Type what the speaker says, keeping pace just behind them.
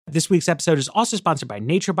This week's episode is also sponsored by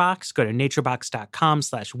NatureBox. Go to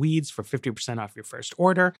naturebox.com/weeds for 50% off your first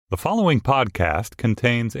order. The following podcast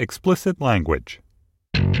contains explicit language.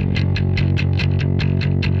 You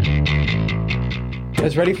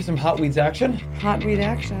guys ready for some hot weeds action? Hot weed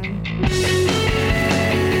action.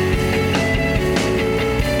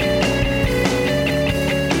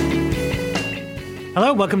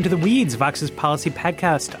 Hello, welcome to The Weeds, Vox's policy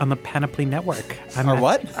podcast on the Panoply Network. Our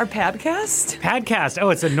what? Our podcast? Podcast.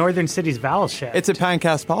 Oh, it's a Northern Cities vowel shift. It's a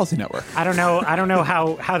Pancast policy network. I don't know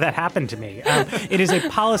how that happened to me. It is a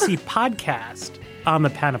policy podcast on the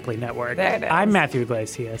Panoply Network. There it is. I'm Matthew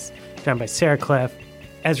Iglesias, joined by Sarah Cliff,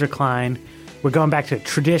 Ezra Klein. We're going back to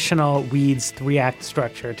traditional Weeds 3-act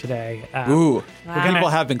structure today. Ooh, Wow. people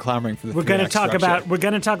have been clamoring for the We're going to talk structure. about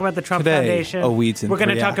the Trump Today, Foundation. a Weeds in We're going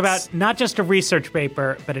to 3 talk acts. about not just a research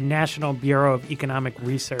paper, but a National Bureau of Economic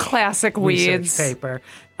Research Classic research Weeds. paper.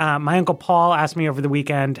 My Uncle Paul asked me over the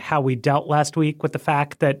weekend how we dealt last week with the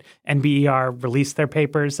fact that NBER released their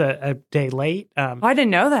papers a day late. Oh, I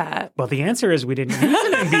didn't know that. Well, the answer is we didn't use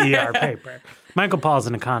an NBER paper. My Uncle Paul's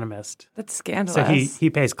an economist, That's scandalous. so he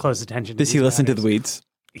pays close attention to Does he these listen to matters. the weeds?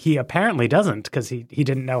 He apparently doesn't, because he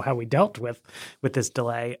didn't know how we dealt with this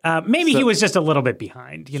delay. Maybe he was just a little bit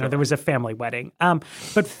behind. You know, there was a family wedding.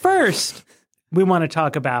 But first, we want to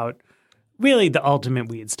talk about really the ultimate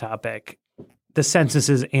Weeds topic, the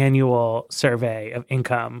Census's annual survey of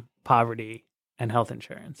income, poverty, and health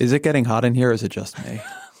insurance. Is it getting hot in here or is it just me?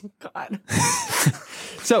 God.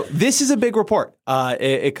 So this is a big report.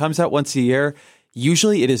 It comes out once a year.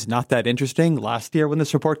 Usually it is not that interesting. Last year when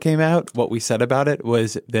this report came out, what we said about it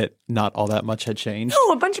was that not all that much had changed.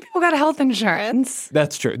 Oh, a bunch of people got health insurance.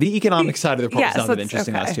 That's true. The economic side of the report Yes, was not that that's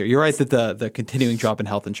interesting okay. last year. You're right that the continuing drop in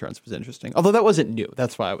health insurance was interesting. Although that wasn't new.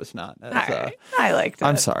 That's why I was not. All right. I liked it.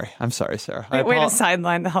 I'm sorry, Sarah. Way to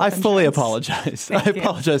sideline the health I insurance. fully apologize. I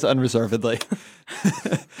apologize unreservedly.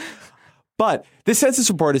 But this census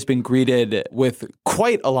report has been greeted with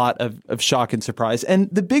quite a lot of shock and surprise. And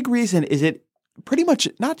the big reason is it pretty much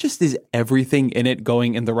not just is everything in it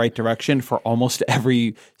going in the right direction for almost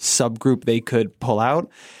every subgroup they could pull out,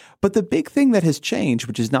 but the big thing that has changed,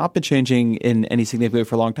 which has not been changing in any significant way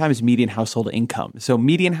for a long time, is median household income. So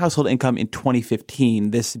median household income in 2015,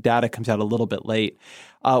 this data comes out a little bit late,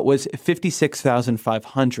 was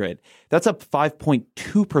 $56,500. That's up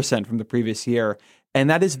 5.2% from the previous year. And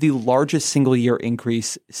that is the largest single year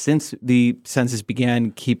increase since the census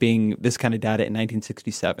began keeping this kind of data in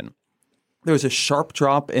 1967. There was a sharp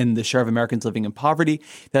drop in the share of Americans living in poverty.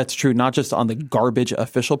 That's true not just on the garbage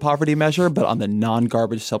official poverty measure, but on the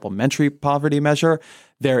non-garbage supplementary poverty measure.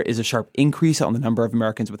 There is a sharp increase on the number of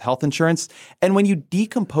Americans with health insurance. And when you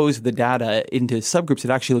decompose the data into subgroups,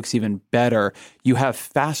 it actually looks even better. You have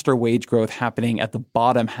faster wage growth happening at the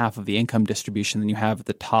bottom half of the income distribution than you have at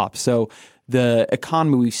the top. So the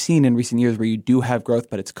economy we've seen in recent years where you do have growth,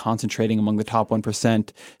 but it's concentrating among the top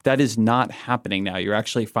 1%, that is not happening now. You're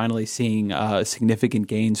actually finally seeing significant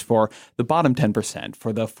gains for the bottom 10%,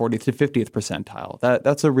 for the 40th to 50th percentile.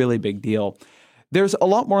 That's a really big deal. There's a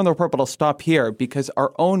lot more in the report, but I'll stop here because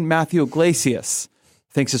our own Matthew Iglesias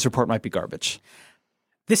thinks this report might be garbage.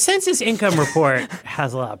 The census income report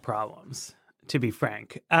has a lot of problems, to be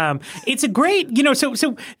frank. It's a great,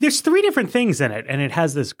 so there's 3 different things in it, and it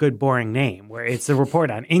has this good, boring name where it's the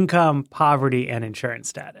report on income, poverty, and insurance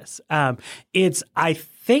status. It's, I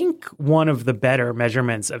think, one of the better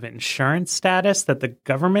measurements of insurance status that the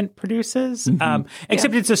government produces,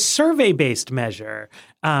 except it's a survey-based measure.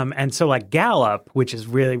 And so like Gallup, which is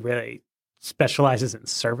really, really specializes in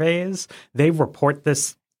surveys, they report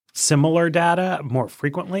this similar data more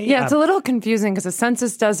frequently. Yeah, it's a little confusing because the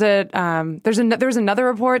census does it. There's another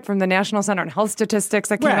report from the National Center on Health Statistics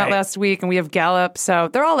that came out last week, and we have Gallup. So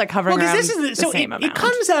they're all like hovering around the same amount. It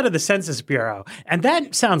comes out of the Census Bureau, and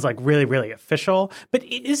that sounds like really, really official, but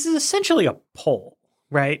it is essentially a poll.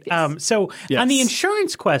 Right. Yes. So on the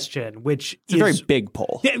insurance question, which It's a very big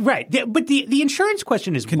poll. Right. But the insurance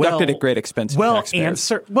question is Conducted at great expense.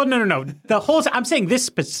 Answer. Well, no. I'm saying this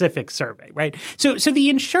specific survey, right? So the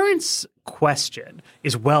insurance question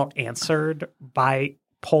is well answered by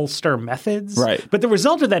pollster methods. Right. But the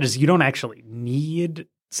result of that is you don't actually need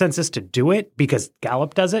census to do it because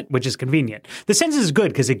Gallup does it, which is convenient. The census is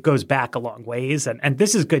good because it goes back a long ways, and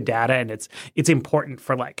this is good data, and it's important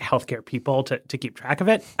for like healthcare people to keep track of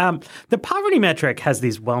it. The poverty metric has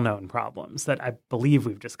these well-known problems that I believe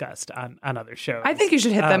we've discussed on other shows. I think you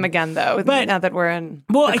should hit them again, though, now that we're in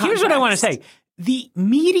Here's what I want to say. The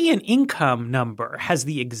median income number has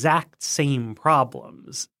the exact same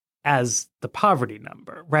problems as the poverty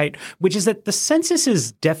number, right? Which is that the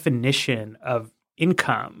census's definition of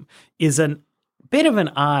income is an bit of an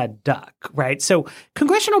odd duck, right? So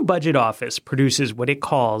Congressional Budget Office produces what it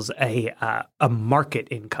calls a market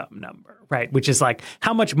income number, right? Which is like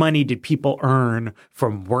how much money did people earn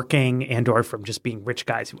from working and or from just being rich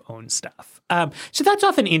guys who own stuff. So that's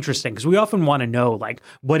often interesting because we often want to know like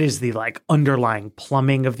what is the like underlying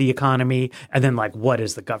plumbing of the economy and then like what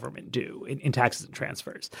does the government do in taxes and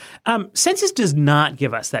transfers. Census does not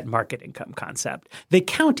give us that market income concept. They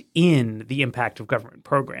count in the impact of government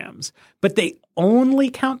programs, but they only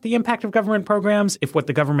count the impact of government programs if what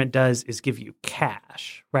the government does is give you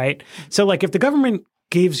cash, right? So like if the government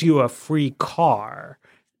gives you a free car,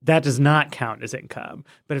 that does not count as income.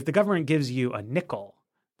 But if the government gives you a nickel,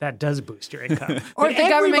 that does boost your income. Or if the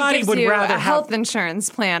government gives you a health insurance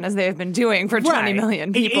plan, as they've been doing for 20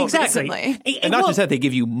 million people recently. And not just that, they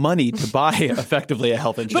give you money to buy effectively a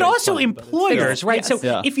health insurance plan. But also plan, employers, right? Yes.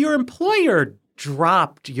 So if your employer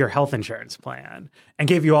dropped your health insurance plan and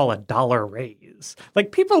gave you all $1 raise,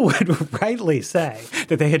 like people would rightly say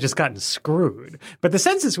that they had just gotten screwed. But the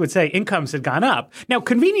census would say incomes had gone up. Now,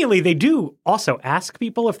 conveniently, they do also ask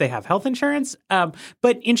people if they have health insurance,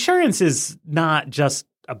 but insurance is not just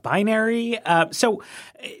a binary. So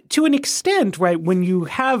to an extent, right, when you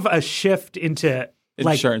have a shift into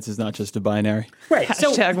insurance is not just a binary. Right.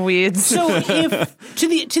 Hashtag weeds. So if to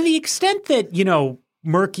the extent that, you know,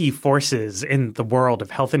 murky forces in the world of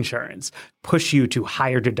health insurance push you to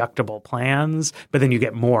higher deductible plans, but then you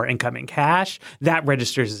get more income in cash, that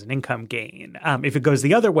registers as an income gain. If it goes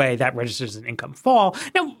the other way, that registers as an income fall.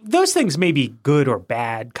 Now, those things may be good or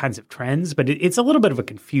bad kinds of trends, but it's a little bit of a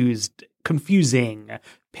confusing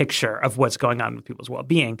picture of what's going on with people's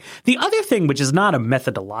well-being. The other thing, which is not a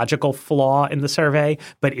methodological flaw in the survey,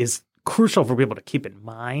 but is crucial for people to keep in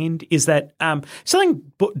mind, is that something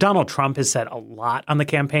Donald Trump has said a lot on the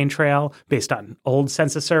campaign trail based on old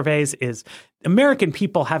census surveys is American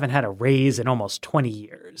people haven't had a raise in almost 20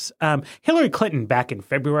 years. Hillary Clinton back in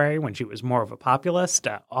February, when she was more of a populist,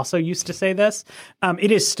 also used to say this.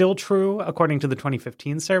 It is still true, according to the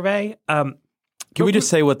 2015 survey. Can we just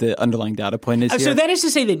say what the underlying data point is here? So that is to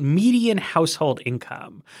say that median household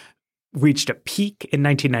income reached a peak in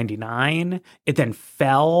 1999. It then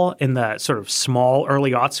fell in the sort of small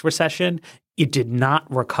early aughts recession. It did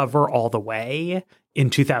not recover all the way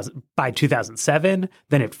by 2007.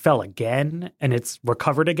 Then it fell again and it's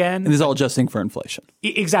recovered again. And this is all adjusting for inflation.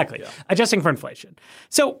 Exactly. Yeah. Adjusting for inflation.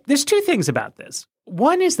 So there's two things about this.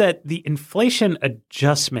 One is that the inflation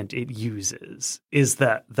adjustment it uses is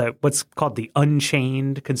the what's called the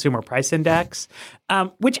Unchained Consumer Price Index,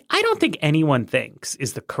 which I don't think anyone thinks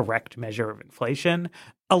is the correct measure of inflation.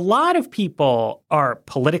 A lot of people are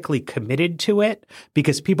politically committed to it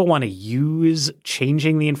because people want to use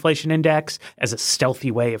changing the inflation index as a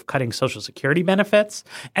stealthy way of cutting Social Security benefits.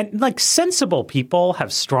 And like sensible people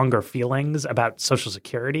have stronger feelings about Social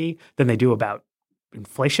Security than they do about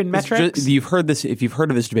inflation metrics. You've heard this. If you've heard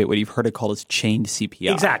of this debate, what you've heard it called is chained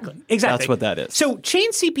CPI. Exactly. That's what that is. So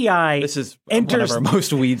chained CPI. This is one of our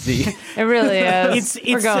most weedsy. It really is.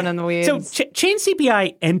 We're going in the weeds. So chained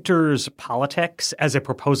CPI enters politics as a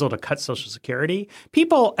proposal to cut Social Security.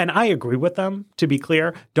 People, and I agree with them, to be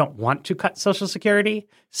clear, don't want to cut Social Security.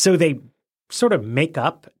 So they sort of make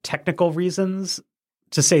up technical reasons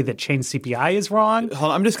to say that chained CPI is wrong.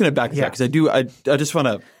 Hold on, I'm just going to back this up because I just want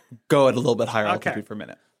to go at a little bit higher altitude for a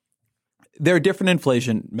minute. There are different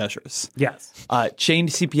inflation measures. Yes. Chained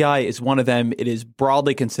CPI is one of them. It is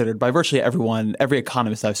broadly considered by virtually everyone, every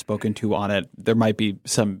economist I've spoken to on it. There might be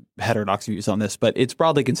some heterodox views on this, but it's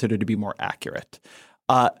broadly considered to be more accurate.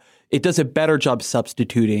 It does a better job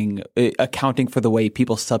accounting for the way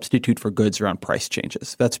people substitute for goods around price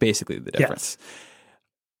changes. That's basically the difference. Yes.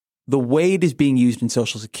 The way it is being used in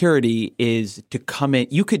Social Security is to come in.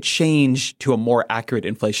 You could change to a more accurate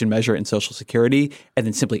inflation measure in Social Security and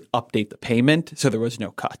then simply update the payment so there was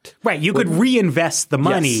no cut. Right. You could reinvest the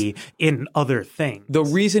money in other things. The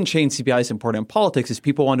reason chained CPI is important in politics is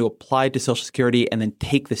people want to apply it to Social Security and then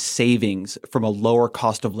take the savings from a lower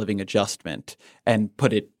cost of living adjustment and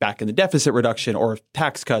put it back in the deficit reduction or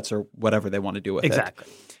tax cuts or whatever they want to do with it. Exactly.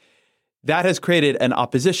 That has created an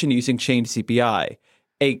opposition using chained CPI.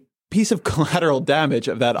 A piece of collateral damage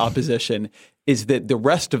of that opposition is that the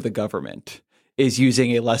rest of the government is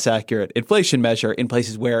using a less accurate inflation measure in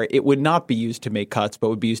places where it would not be used to make cuts, but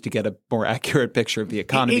would be used to get a more accurate picture of the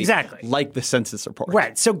economy. Exactly. Like the census report.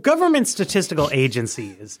 Right. So government statistical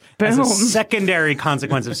agencies, as a secondary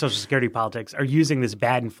consequence of Social Security politics, are using this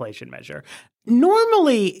bad inflation measure.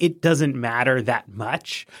 Normally, it doesn't matter that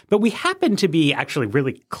much, but we happen to be actually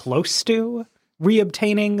really close to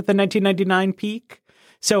reobtaining the 1999 peak.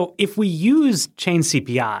 So if we use chain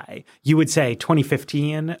CPI, you would say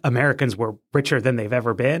 2015, Americans were richer than they've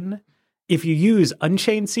ever been. If you use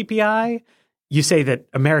unchained CPI, you say that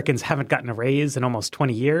Americans haven't gotten a raise in almost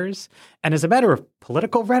 20 years. And as a matter of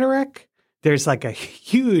political rhetoric, there's like a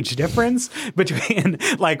huge difference between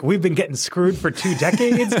like we've been getting screwed for 2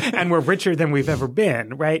 decades and we're richer than we've ever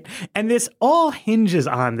been, right? And this all hinges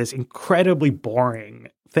on this incredibly boring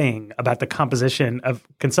thing about the composition of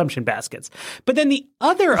consumption baskets. But then the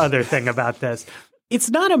other thing about this, it's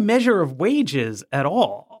not a measure of wages at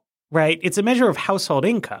all, right? It's a measure of household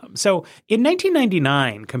income. So in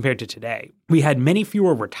 1999 compared to today, we had many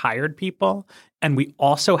fewer retired people and we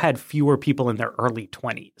also had fewer people in their early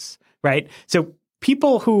 20s. Right. So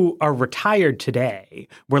people who are retired today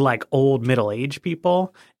were like old middle-aged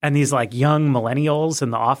people. And these like young millennials in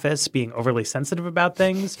the office being overly sensitive about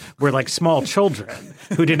things were like small children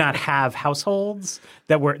who did not have households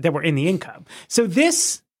that were in the income. So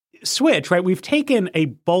this switch, right? We've taken a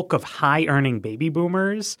bulk of high-earning baby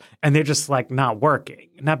boomers, and they're just like not working,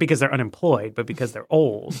 not because they're unemployed, but because they're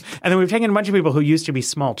old. And then we've taken a bunch of people who used to be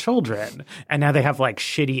small children, and now they have like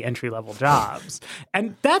shitty entry-level jobs.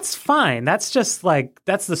 And that's fine. That's just like,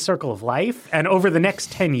 that's the circle of life. And over the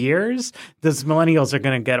next 10 years, those millennials are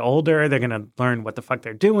going to get older. They're going to learn what the fuck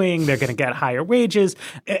they're doing. They're going to get higher wages.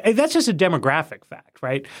 That's just a demographic fact,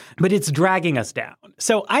 right? But it's dragging us down.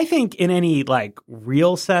 So I think in any like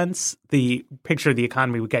real sense, the picture of the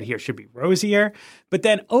economy we get here should be rosier. But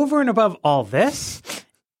then over and above all this,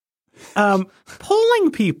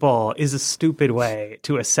 polling people is a stupid way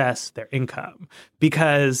to assess their income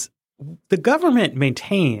because the government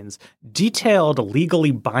maintains detailed, legally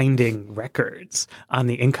binding records on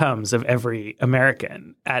the incomes of every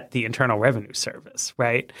American at the Internal Revenue Service,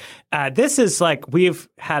 right? This is like, we've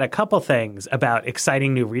had a couple things about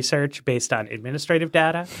exciting new research based on administrative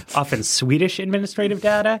data, often Swedish administrative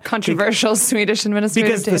data. Controversial Swedish administrative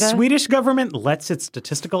data. Because the Swedish government lets its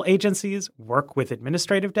statistical agencies work with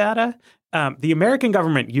administrative data. The American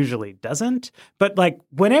government usually doesn't. But like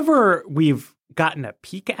whenever we've gotten a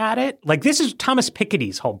peek at it. Like this is Thomas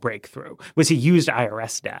Piketty's whole breakthrough was he used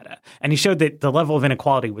IRS data and he showed that the level of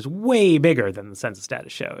inequality was way bigger than the census data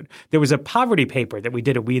showed. There was a poverty paper that we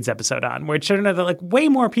did a Weeds episode on where it showed that like way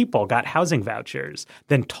more people got housing vouchers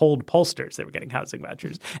than told pollsters they were getting housing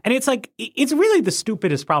vouchers. And it's like, it's really the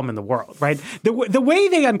stupidest problem in the world, right? The way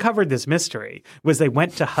they uncovered this mystery was they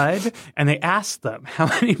went to HUD and they asked them, how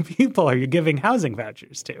many people are you giving housing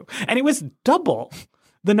vouchers to? And it was double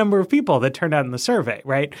the number of people that turned out in the survey,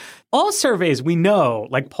 right? All surveys, we know,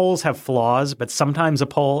 like polls have flaws, but sometimes a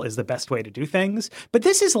poll is the best way to do things. But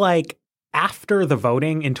this is like after the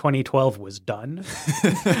voting in 2012 was done,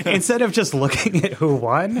 instead of just looking at who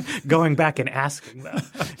won, going back and asking them.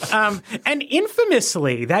 And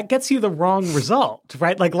infamously, that gets you the wrong result,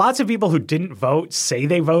 right? Like lots of people who didn't vote say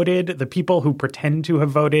they voted. The people who pretend to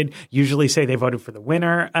have voted usually say they voted for the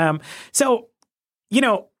winner. So, you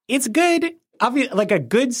know, it's good. Like a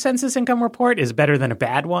good census income report is better than a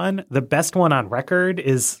bad one. The best one on record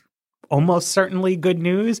is almost certainly good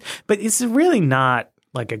news, but it's really not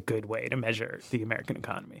like a good way to measure the American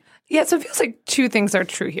economy. Yeah, so it feels like two things are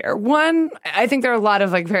true here. One, I think there are a lot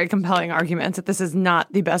of like very compelling arguments that this is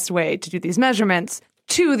not the best way to do these measurements.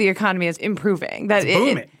 Two, the economy is improving. That it's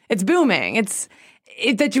booming. It's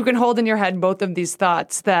booming. That you can hold in your head both of these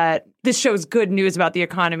thoughts that this shows good news about the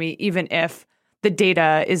economy, even if the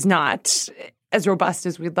data is not as robust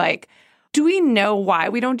as we'd like. Do we know why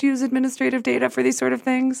we don't use administrative data for these sort of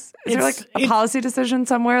things? Is there like a policy decision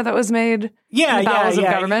somewhere that was made in the bowels of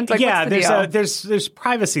government? Like, there's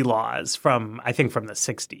privacy laws from the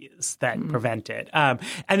 60s that prevent it. And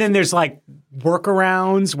then there's like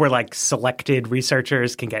workarounds where like selected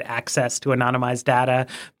researchers can get access to anonymized data.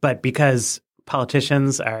 But because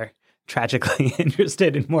politicians are tragically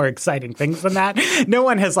interested in more exciting things than that, no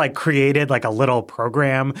one has like created like a little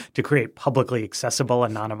program to create publicly accessible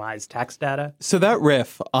anonymized tax data. So that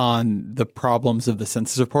riff on the problems of the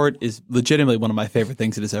census report is legitimately one of my favorite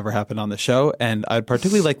things that has ever happened on the show. And I'd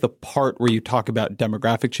particularly like the part where you talk about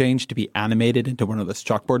demographic change to be animated into one of those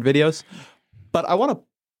chalkboard videos. But I want to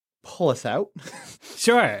pull us out.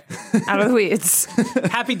 Sure. Out of the weeds.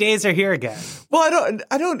 Happy days are here again. Well,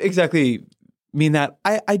 I don't exactly mean that.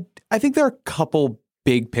 I think there are a couple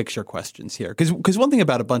big picture questions here. Because one thing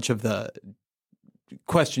about a bunch of the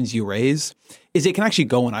questions you raise is it can actually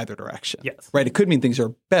go in either direction. Yes. Right? It could mean things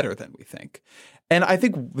are better than we think. And I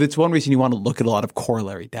think that's one reason you want to look at a lot of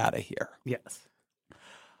corollary data here. Yes.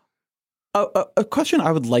 A question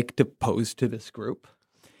I would like to pose to this group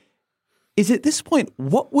is at this point,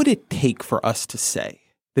 what would it take for us to say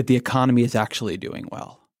that the economy is actually doing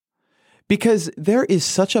well? Because there is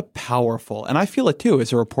such a powerful, and I feel it too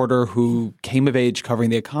as a reporter who came of age covering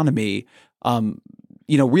the economy,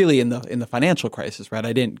 really in the financial crisis, right?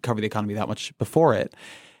 I didn't cover the economy that much before it.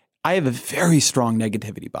 I have a very strong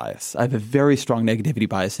negativity bias.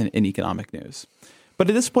 In economic news. But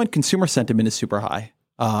at this point, consumer sentiment is super high,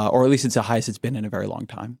 or at least it's the highest it's been in a very long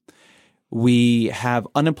time. We have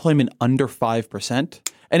unemployment under 5%.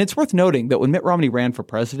 And it's worth noting that when Mitt Romney ran for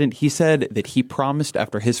president, he said that he promised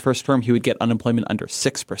after his first term he would get unemployment under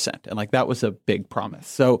 6%. And that was a big promise.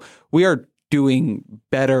 So we are doing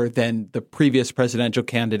better than the previous presidential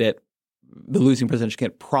candidate, the losing presidential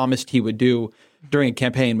candidate, promised he would do during a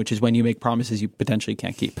campaign, which is when you make promises you potentially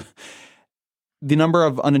can't keep. The number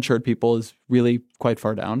of uninsured people is really quite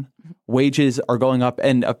far down. Wages are going up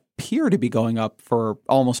and appear to be going up for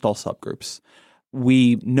almost all subgroups.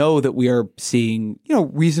 We know that we are seeing,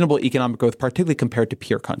 reasonable economic growth, particularly compared to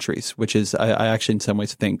peer countries, which is, I actually in some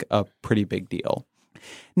ways think, a pretty big deal.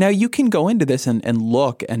 Now, you can go into this and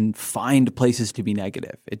look and find places to be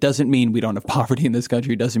negative. It doesn't mean we don't have poverty in this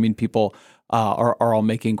country. It doesn't mean people are all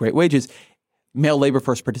making great wages. Male labor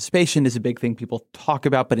force participation is a big thing people talk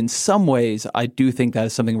about. But in some ways, I do think that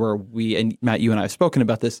is something where we, and Matt, you and I have spoken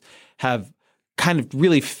about this, have kind of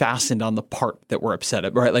really fastened on the part that we're upset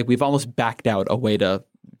at, right? We've almost backed out a way to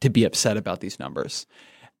be upset about these numbers.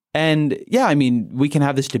 And yeah, we can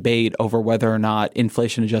have this debate over whether or not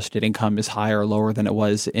inflation-adjusted income is higher or lower than it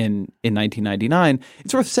was in 1999.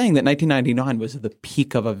 It's worth saying that 1999 was the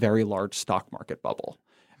peak of a very large stock market bubble.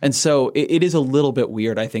 And so it is a little bit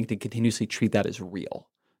weird, I think, to continuously treat that as real.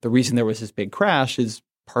 The reason there was this big crash is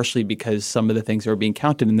partially because some of the things that were being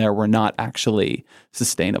counted in there were not actually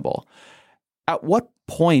sustainable. At what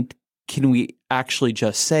point can we actually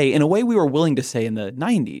just say, in a way we were willing to say in the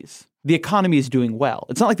 90s, the economy is doing well?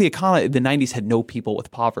 It's not like the 90s had no people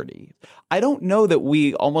with poverty. I don't know that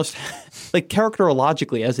we almost,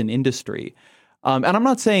 characterologically as an industry, and I'm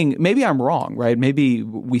not saying, maybe I'm wrong, right? Maybe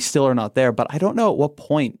we still are not there, but I don't know at what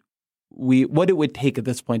point what it would take at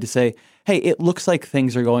this point to say, hey, it looks like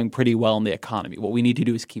things are going pretty well in the economy. What we need to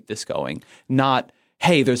do is keep this going, not,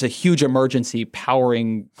 hey, there's a huge emergency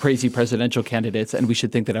powering crazy presidential candidates and we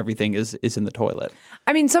should think that everything is in the toilet.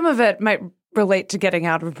 Some of it might relate to getting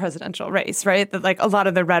out of a presidential race, right? That a lot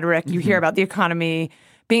of the rhetoric you hear about the economy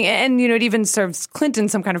being, and it even serves Clinton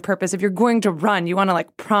some kind of purpose. If you're going to run, you want to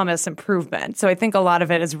promise improvement. So I think a lot of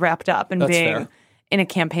it is wrapped up in being fair. In a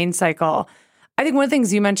campaign cycle. I think one of the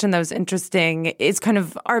things you mentioned that was interesting is kind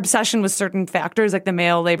of our obsession with certain factors, like the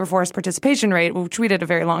male labor force participation rate, which we did a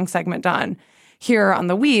very long segment on here on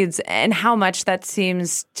The Weeds, and how much that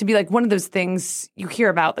seems to be one of those things you hear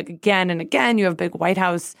about again and again. You have big White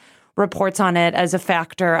House reports on it as a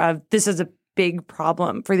factor of this is a big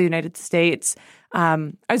problem for the United States.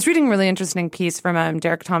 I was reading a really interesting piece from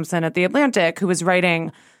Derek Thompson at The Atlantic, who was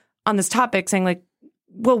writing on this topic saying,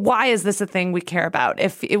 well, why is this a thing we care about?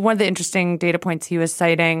 If one of the interesting data points he was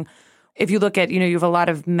citing, if you look at, you have a lot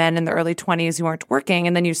of men in the early 20s who aren't working,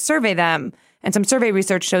 and then you survey them, and some survey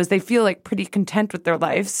research shows they feel pretty content with their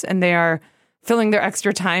lives, and they are filling their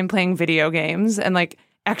extra time playing video games, and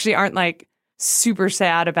actually aren't super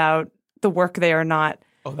sad about the work they are not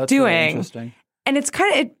doing. Really interesting. And it's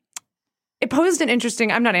kind of it posed an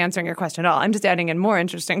interesting. I'm not answering your question at all. I'm just adding in more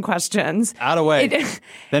interesting questions. Out of way.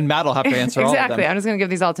 Then Matt will have to answer all of them. Exactly. I'm just going to give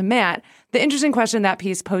these all to Matt. The interesting question that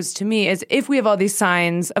piece posed to me is if we have all these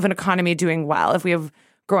signs of an economy doing well, if we have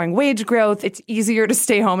growing wage growth, it's easier to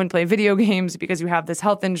stay home and play video games because you have this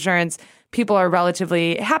health insurance. People are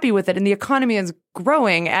relatively happy with it, and the economy is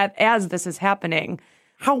growing as this is happening.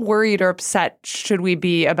 How worried or upset should we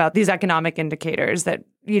be about these economic indicators that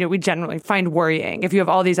we generally find worrying? If you have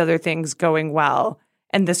all these other things going well,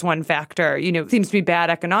 and this one factor, seems to be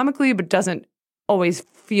bad economically, but doesn't always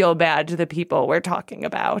feel bad to the people we're talking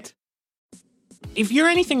about. If you're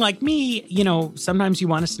anything like me, sometimes you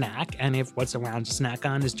want a snack, and if what's around to snack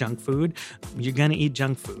on is junk food, you're going to eat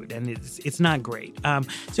junk food, and it's not great.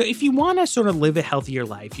 So if you want to sort of live a healthier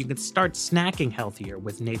life, you can start snacking healthier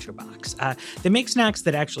with NatureBox. They make snacks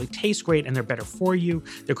that actually taste great, and they're better for you.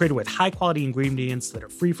 They're created with high-quality ingredients that are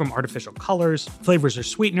free from artificial colors, flavors, or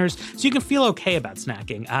sweeteners, so you can feel okay about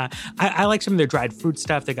snacking. I like some of their dried fruit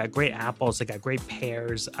stuff. They got great apples. They got great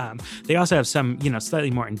pears. They also have some,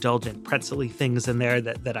 slightly more indulgent pretzel-y things things in there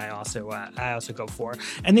that I also go for.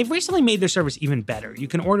 And they've recently made their service even better. You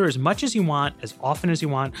can order as much as you want, as often as you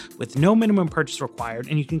want, with no minimum purchase required,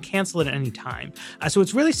 and you can cancel it at any time. So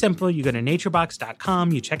it's really simple. You go to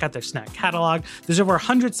naturebox.com, you check out their snack catalog. There's over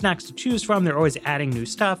 100 snacks to choose from. They're always adding new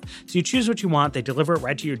stuff. So you choose what you want. They deliver it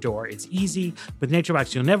right to your door. It's easy. With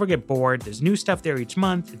NatureBox, you'll never get bored. There's new stuff there each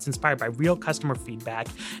month. It's inspired by real customer feedback.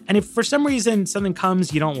 And if for some reason something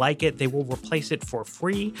comes, you don't like it, they will replace it for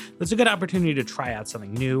free. That's a good opportunity to try out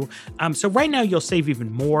something new. So right now you'll save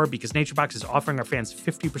even more because NatureBox is offering our fans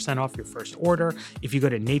 50% off your first order if you go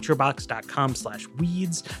to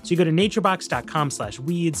naturebox.com/weeds. So you go to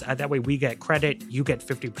naturebox.com/weeds. That way we get credit. You get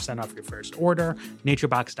 50% off your first order.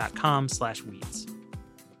 naturebox.com/weeds.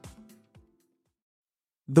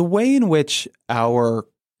 The way in which our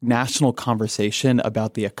national conversation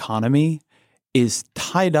about the economy is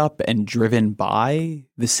tied up and driven by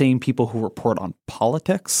the same people who report on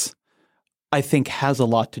politics, I think has a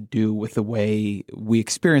lot to do with the way we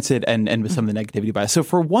experience it and with some of the negativity bias. So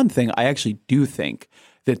for one thing, I actually do think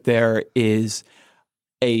that there is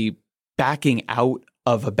a backing out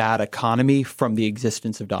of a bad economy from the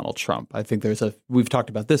existence of Donald Trump. I think we've talked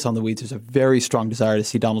about this on the Weeds, there's a very strong desire to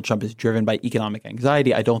see Donald Trump is driven by economic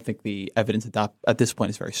anxiety. I don't think the evidence at this point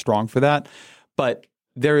is very strong for that. But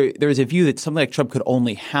there is a view that something like Trump could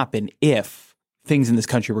only happen if things in this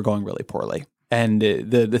country were going really poorly. And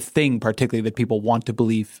the thing particularly that people want to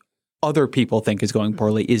believe other people think is going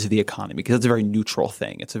poorly is the economy, because it's a very neutral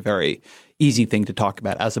thing. It's a very easy thing to talk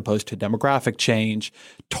about as opposed to demographic change,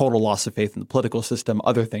 total loss of faith in the political system,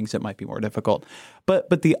 other things that might be more difficult.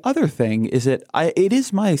 But the other thing is that it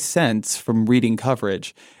is my sense from reading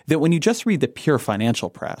coverage that when you just read the pure financial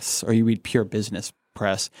press or you read pure business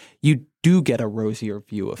press, you do get a rosier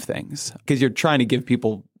view of things because you're trying to give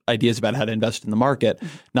people ideas about how to invest in the market,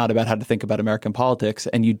 not about how to think about American politics.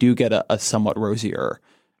 And you do get a somewhat rosier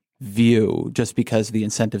view just because the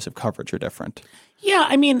incentives of coverage are different. Yeah,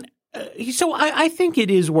 I mean, so I think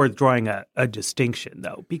it is worth drawing a distinction,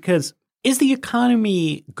 though, because is the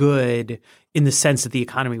economy good in the sense that the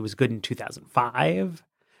economy was good in 2005?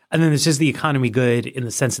 And then there's just the economy good in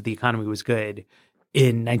the sense that the economy was good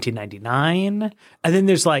in 1999? And then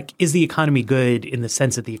there's is the economy good in the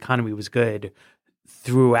sense that the economy was good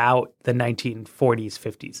throughout the 1940s,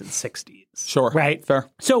 50s, and 60s? Sure. Right? Fair.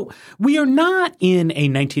 So we are not in a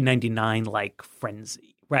 1999-like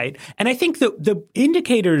frenzy, right? And I think the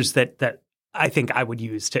indicators that I think I would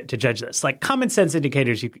use to judge this, like common sense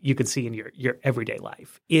indicators you could see in your everyday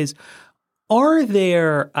life, is are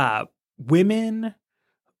there women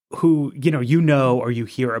who you know or you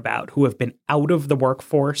hear about who have been out of the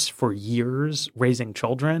workforce for years raising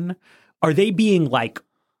children? Are they being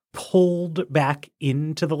pulled back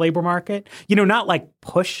into the labor market? Not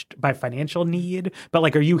pushed by financial need,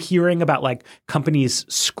 but are you hearing about companies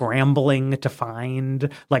scrambling to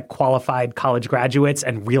find qualified college graduates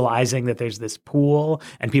and realizing that there's this pool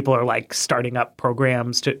and people are starting up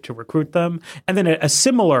programs to recruit them? And then a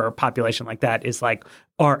similar population like that is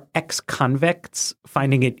are ex-convicts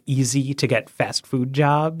finding it easy to get fast food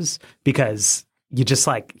jobs because you just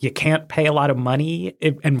you can't pay a lot of money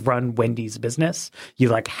and run Wendy's business.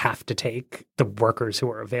 You have to take the workers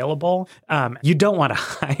who are available. You don't want to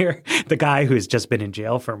hire the guy who's just been in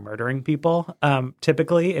jail for murdering people,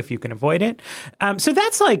 typically, if you can avoid it. So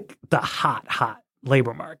that's the hot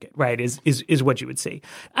labor market, right, is what you would see.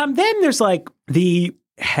 Then there's the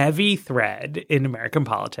heavy thread in American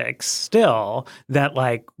politics still that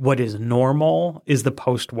what is normal is the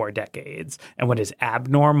post-war decades and what is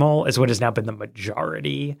abnormal is what has now been the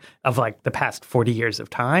majority of the past 40 years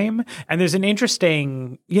of time. And there's an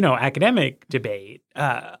interesting, academic debate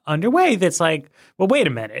underway that's well, wait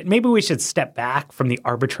a minute, maybe we should step back from the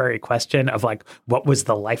arbitrary question of what was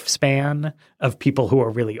the lifespan of people who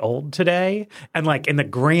are really old today? And in the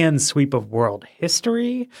grand sweep of world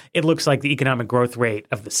history, it looks like the economic growth rate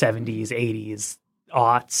of the 70s, 80s,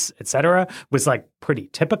 aughts, et cetera, was pretty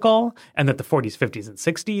typical, and that the 40s, 50s, and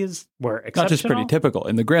 60s were exceptional. Not just pretty typical.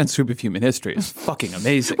 In the grand sweep of human history, it's fucking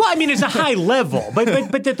amazing. Well, I mean, it's a high level, but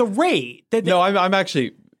that the rate. I'm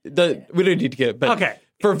actually, we don't need to get it, but okay.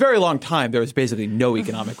 For a very long time, there was basically no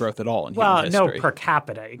economic growth at all in human history. No per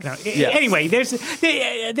capita. Yes. Anyway, there's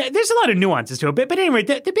a lot of nuances to it. But anyway,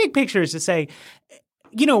 the big picture is to say,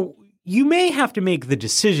 you may have to make the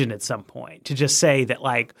decision at some point to just say that,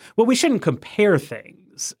 we shouldn't compare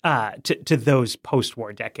things to those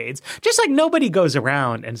post-war decades. Just nobody goes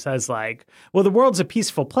around and says, well, the world's a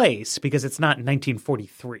peaceful place because it's not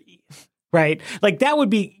 1943. Right? That would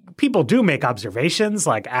be people do make observations,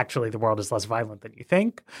 like actually the world is less violent than you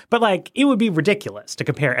think. But like it would be ridiculous to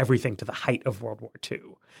compare everything to the height of World War II.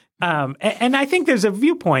 And I think there's a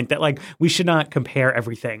viewpoint that like we should not compare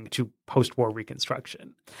everything to post-war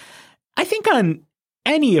Reconstruction. I think on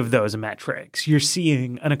any of those metrics, you're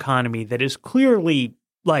seeing an economy that is clearly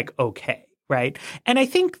like okay. Right. And I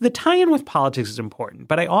think the tie-in with politics is important,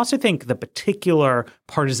 but I also think the particular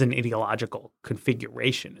partisan ideological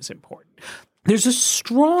configuration is important. There's a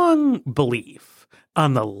strong belief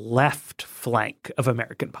on the left flank of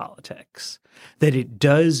American politics that it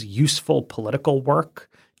does useful political work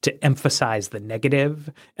to emphasize the negative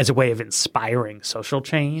as a way of inspiring social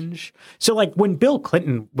change. So like when Bill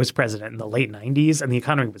Clinton was president in the late 90s and the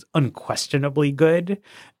economy was unquestionably good,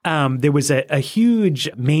 there was a huge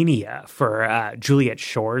mania for Juliet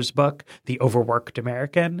Schor's book, The Overworked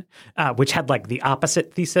American, which had like the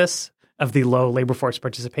opposite thesis of the low labor force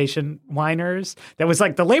participation whiners. That was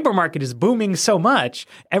like the labor market is booming so much,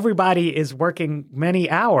 everybody is working many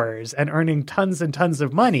hours and earning tons and tons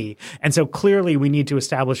of money. And so clearly we need to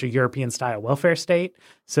establish a European-style welfare state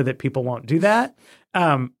so that people won't do that.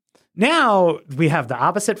 Now we have the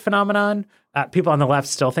opposite phenomenon. People on the left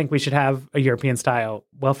still think we should have a European-style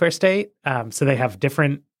welfare state. So they have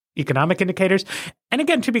different economic indicators. And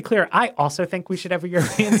again, to be clear, I also think we should have a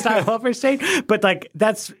European-style welfare state, but like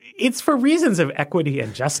it's for reasons of equity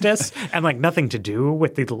and justice and like nothing to do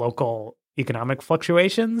with the local economic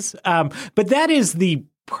fluctuations. But that is the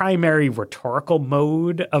primary rhetorical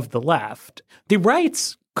mode of the left. The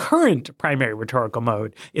right's current primary rhetorical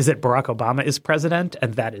mode is that Barack Obama is president,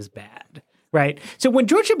 and that is bad, right? So when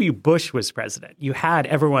George W. Bush was president, you had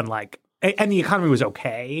everyone like, and the economy was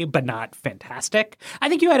okay, but not fantastic. I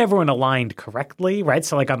think you had everyone aligned correctly, right?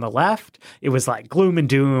 So like on the left, it was like gloom and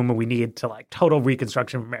doom. We need to like total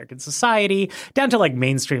reconstruction of American society, down to like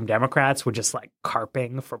mainstream Democrats were just like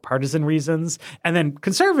carping for partisan reasons. And then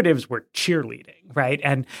conservatives were cheerleading, right?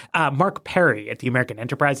 And Mark Perry at the American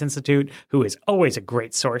Enterprise Institute, who is always a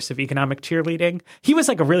great source of economic cheerleading, he was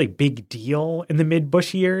like a really big deal in the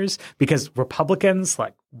mid-Bush years because Republicans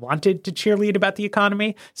like wanted to cheerlead about the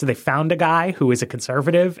economy. So they found a guy who is a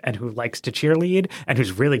conservative and who likes to cheerlead and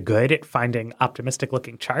who's really good at finding optimistic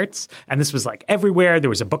looking charts. And this was like everywhere. There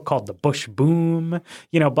was a book called The Bush Boom,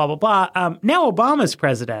 blah, blah, blah. Now Obama's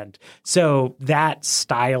president. So that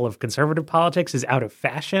style of conservative politics is out of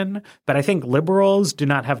fashion. But I think liberals do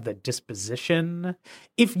not have the disposition.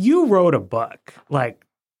 If you wrote a book like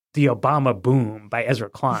The Obama Boom by Ezra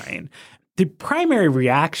Klein, the primary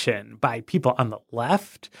reaction by people on the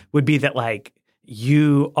left would be that, like,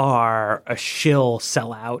 you are a shill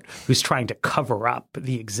sellout who's trying to cover up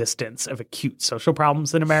the existence of acute social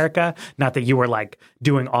problems in America. Not that you were like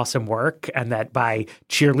doing awesome work and that by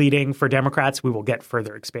cheerleading for Democrats, we will get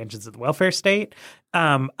further expansions of the welfare state.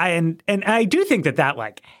 And I do think that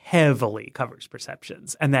like heavily covers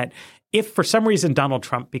perceptions, and that if for some reason Donald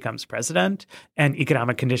Trump becomes president and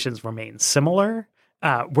economic conditions remain similar,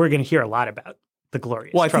 we're going to hear a lot about the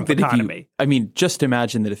glorious Trump economy. Just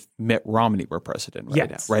imagine that if Mitt Romney were president right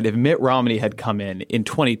now, right? If Mitt Romney had come in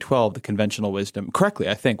 2012, the conventional wisdom, correctly,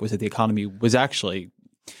 I think, was that the economy was actually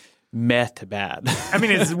meh to bad. I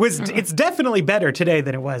mean, it's definitely better today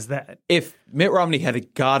than it was then. If Mitt Romney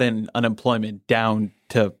had gotten unemployment down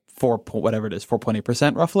to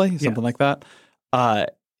 4.8% roughly, something like that,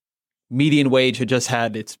 median wage had just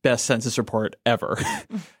had its best census report ever.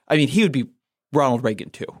 I mean, he would be Ronald Reagan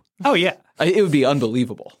too. Oh, yeah. It would be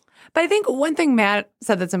unbelievable. But I think one thing Matt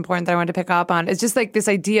said that's important that I wanted to pick up on is just like this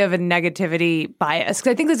idea of a negativity bias.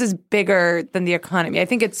 Because I think this is bigger than the economy. I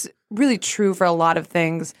think it's really true for a lot of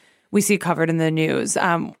things we see covered in the news.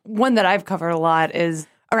 One that I've covered a lot is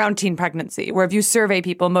around teen pregnancy, where if you survey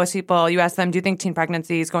people, most people, you ask them, do you think teen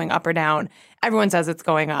pregnancy is going up or down? Everyone says it's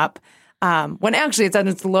going up. When actually it's at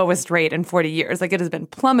its lowest rate in 40 years. Like, it has been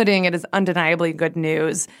plummeting. It is undeniably good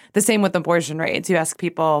news. The same with abortion rates. You ask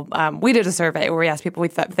people, we did a survey where we asked people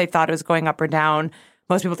if they thought it was going up or down.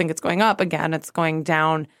 Most people think it's going up. Again, it's going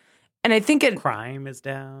down. And I think crime is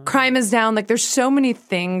down. Crime is down. Like, there's so many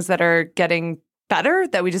things that are getting better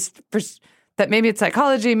that that maybe it's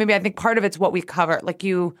psychology. Maybe I think part of it's what we cover. Like,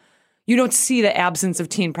 you don't see the absence of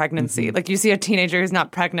teen pregnancy. Mm-hmm. Like, you see a teenager who's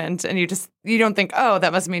not pregnant and you don't think, oh,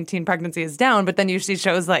 that must mean teen pregnancy is down. But then you see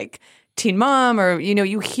shows like Teen Mom, or,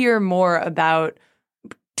 you hear more about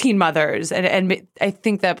teen mothers. And I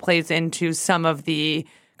think that plays into some of the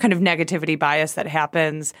kind of negativity bias that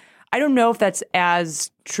happens. I don't know if that's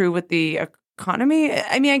as true with the economy.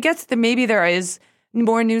 I mean, I guess that maybe there is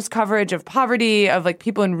more news coverage of poverty, of like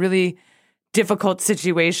people in really difficult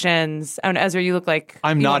situations. And Ezra, you look like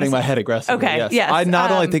I'm nodding my head aggressively. Okay, yes. I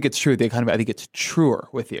not only think it's true with the economy, I think it's truer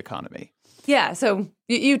with the economy. Yeah, so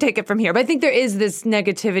you take it from here. But I think there is this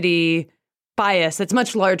negativity bias that's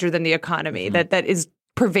much larger than the economy, that is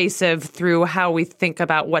pervasive through how we think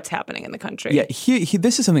about what's happening in the country. Yeah,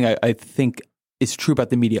 this is something I think is true about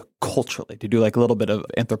the media culturally, to do like a little bit of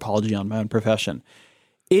anthropology on my own profession.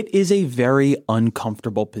 It is a very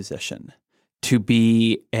uncomfortable position to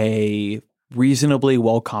be a reasonably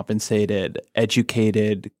well-compensated,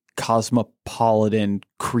 educated, cosmopolitan,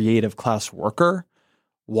 creative class worker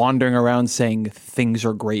wandering around saying things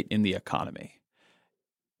are great in the economy.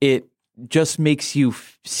 It just makes you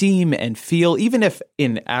seem and feel, even if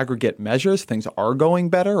in aggregate measures things are going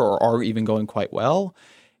better or are even going quite well,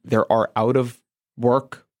 there are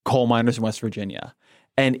out-of-work coal miners in West Virginia.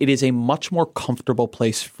 And it is a much more comfortable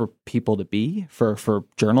place for people to be, for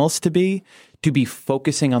journalists to be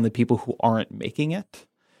focusing on the people who aren't making it,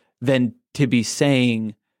 than to be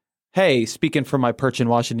saying, hey, speaking from my perch in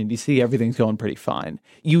Washington, D.C., everything's going pretty fine.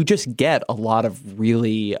 You just get a lot of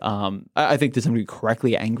really, I think to some degree,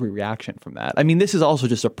 correctly angry reaction from that. I mean, this is also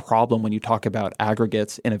just a problem when you talk about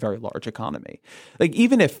aggregates in a very large economy. Like,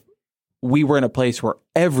 even if we were in a place where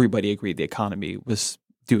everybody agreed the economy was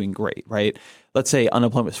doing great, right? Let's say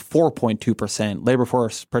unemployment was 4.2%, labor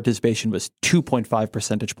force participation was 2.5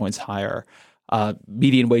 percentage points higher,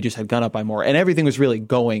 median wages had gone up by more, and everything was really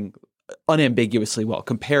going unambiguously well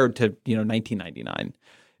compared to 1999.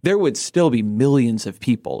 There would still be millions of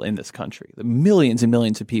people in this country, millions and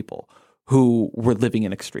millions of people who were living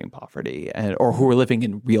in extreme poverty or who were living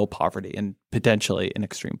in real poverty and potentially in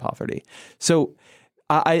extreme poverty. So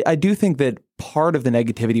I do think that part of the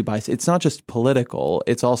negativity bias, it's not just political,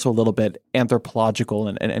 it's also a little bit anthropological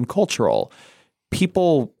and cultural.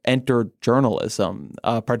 People enter journalism,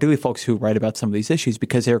 particularly folks who write about some of these issues,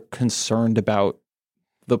 because they're concerned about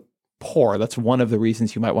the poor. That's one of the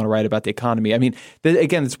reasons you might want to write about the economy. I mean,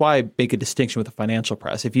 again, that's why I make a distinction with the financial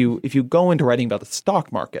press. If you go into writing about the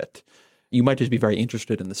stock market, you might just be very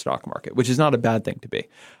interested in the stock market, which is not a bad thing to be.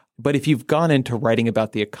 But if you've gone into writing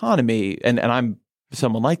about the economy, and I'm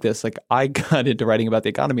someone like this, like I got into writing about the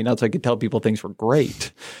economy not so I could tell people things were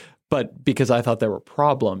great, but because I thought there were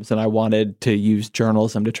problems and I wanted to use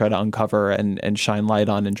journalism to try to uncover and shine light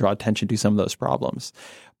on and draw attention to some of those problems.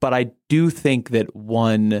 But I do think that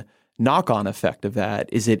one knock-on effect of that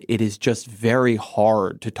is it is just very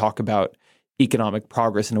hard to talk about economic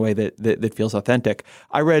progress in a way that feels authentic.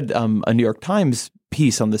 I read a New York Times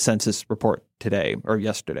piece on the Census report today or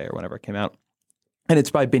yesterday or whenever it came out. And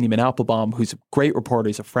it's by Benjamin Applebaum, who's a great reporter.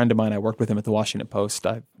 He's a friend of mine. I worked with him at the Washington Post.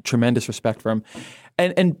 I have tremendous respect for him.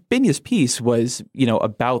 And Benya's piece was,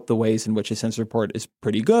 about the ways in which a census report is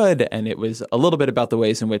pretty good. And it was a little bit about the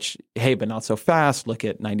ways in which, hey, but not so fast. Look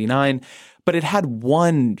at 99. But it had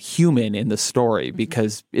one human in the story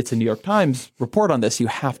because it's a New York Times report on this. You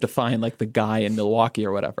have to find like the guy in Milwaukee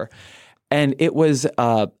or whatever. And it was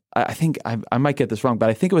I think I might get this wrong, but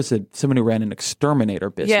I think it was someone who ran an exterminator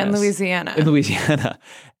business. Yeah, in Louisiana.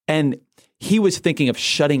 And he was thinking of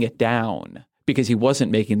shutting it down because he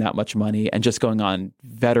wasn't making that much money and just going on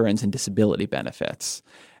veterans and disability benefits.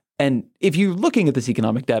 And if you're looking at this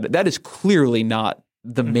economic data, that is clearly not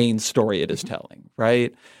the main story it is telling,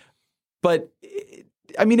 right? But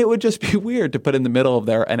I mean, it would just be weird to put in the middle of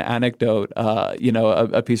there an anecdote,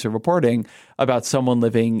 a piece of reporting about someone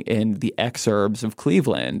living in the exurbs of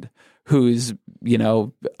Cleveland whose,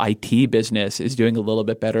 IT business is doing a little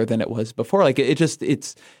bit better than it was before. Like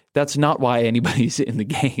that's not why anybody's in the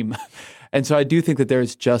game. And so I do think that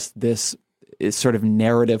there's just this sort of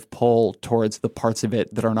narrative pull towards the parts of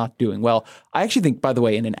it that are not doing well. I actually think, by the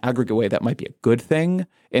way, in an aggregate way, that might be a good thing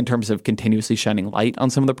in terms of continuously shining light on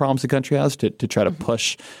some of the problems the country has to try to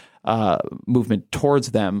push movement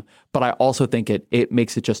towards them. But I also think it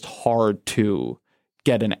makes it just hard to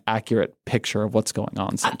get an accurate picture of what's going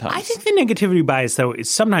on sometimes. I think the negativity bias, though, is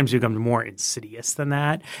sometimes becomes more insidious than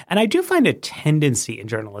that. And I do find a tendency in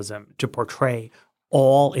journalism to portray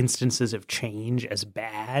all instances of change as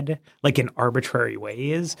bad, like in arbitrary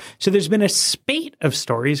ways. So there's been a spate of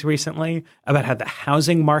stories recently about how the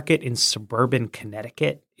housing market in suburban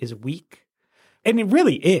Connecticut is weak. And it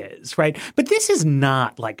really is, right? But this is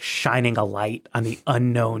not like shining a light on the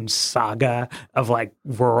unknown saga of like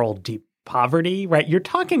rural deep poverty, right? You're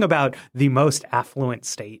talking about the most affluent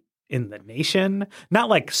state in the nation, not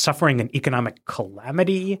like suffering an economic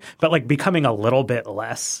calamity, but like becoming a little bit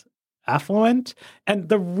less affluent. And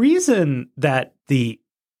the reason that the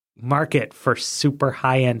market for super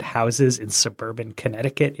high-end houses in suburban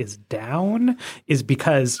Connecticut is down is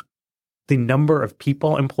because the number of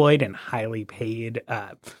people employed in highly paid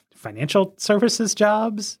financial services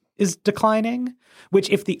jobs is declining, which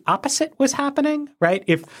if the opposite was happening, right?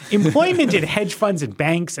 If employment in hedge funds and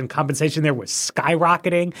banks and compensation there was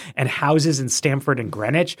skyrocketing and houses in Stamford and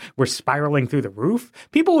Greenwich were spiraling through the roof,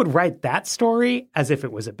 people would write that story as if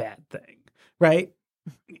it was a bad thing, right?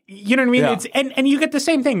 You know what I mean? Yeah. And you get the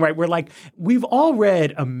same thing, right? Where like we've all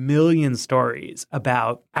read a million stories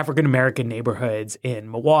about African-American neighborhoods in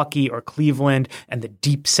Milwaukee or Cleveland and the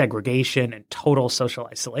deep segregation and total social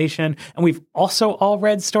isolation. And we've also all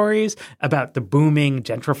read stories about the booming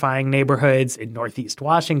gentrifying neighborhoods in Northeast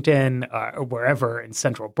Washington or wherever in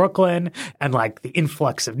central Brooklyn and like the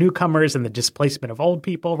influx of newcomers and the displacement of old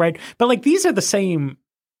people, right? But like these are the same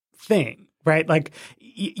thing, right? Like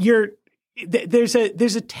there's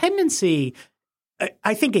a tendency,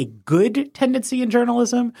 I think a good tendency in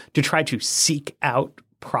journalism to try to seek out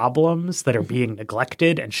problems that are being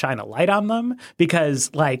neglected and shine a light on them because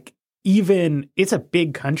like even it's a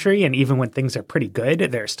big country and even when things are pretty good,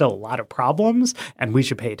 there are still a lot of problems and we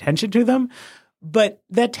should pay attention to them. But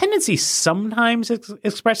that tendency sometimes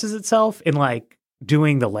expresses itself in like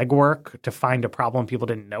doing the legwork to find a problem people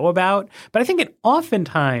didn't know about. But I think it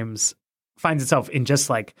oftentimes finds itself in just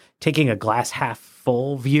like taking a glass half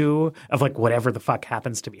full view of like whatever the fuck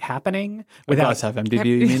happens to be happening. Without glass half empty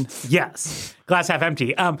view, you mean? Yes, glass half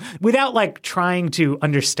empty. Without like trying to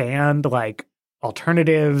understand like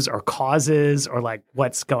alternatives or causes or like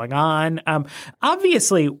what's going on.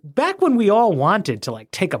 Obviously, back when we all wanted to like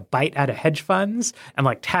take a bite out of hedge funds and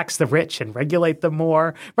like tax the rich and regulate them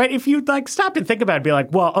more, right? If you like stopped and think about it, be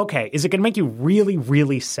like, well, okay, is it going to make you really,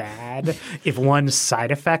 really sad if one side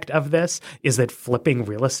effect of this is that flipping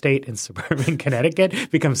real estate in suburban Connecticut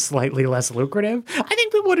becomes slightly less lucrative? I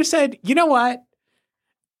think people would have said, you know what?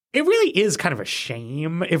 It really is kind of a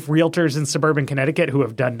shame if realtors in suburban Connecticut who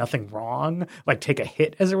have done nothing wrong, like take a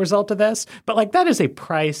hit as a result of this. But like that is a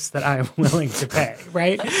price that I am willing to pay,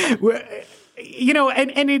 right? You know,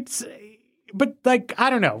 and it's, but like, I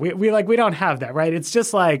don't know, we don't have that, right? It's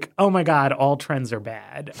just like, oh my God, all trends are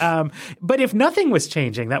bad. But if nothing was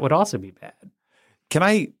changing, that would also be bad. Can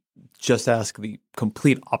I just ask the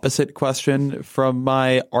complete opposite question from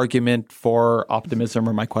my argument for optimism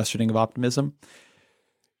or my questioning of optimism?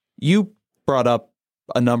 You brought up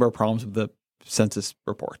a number of problems with the census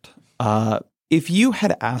report. If you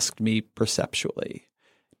had asked me perceptually,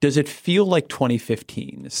 does it feel like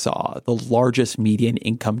 2015 saw the largest median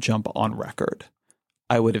income jump on record?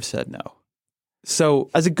 I would have said no.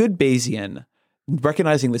 So as a good Bayesian,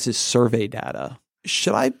 recognizing this is survey data,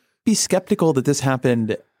 should I be skeptical that this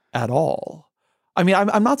happened at all? I mean,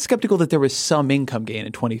 I'm not skeptical that there was some income gain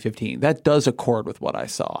in 2015. That does accord with what I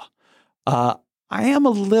saw. I am a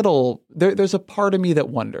little, there's a part of me that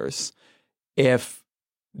wonders if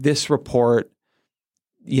this report,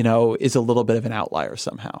 you know, is a little bit of an outlier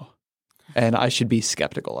somehow. And I should be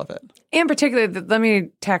skeptical of it. And particularly, let me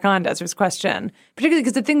tack on Desert's question, particularly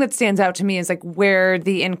because the thing that stands out to me is like where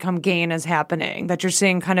the income gain is happening, that you're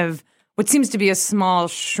seeing kind of what seems to be a small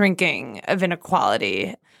shrinking of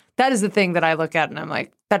inequality. That is the thing that I look at and I'm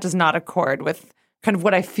like, that does not accord with kind of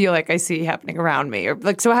what I feel like I see happening around me. Or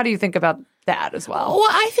like, so how do you think about that as well? Well,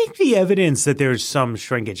 I think the evidence that there's some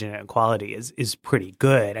shrinkage in inequality is pretty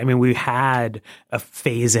good. I mean, we had a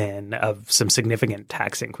phase-in of some significant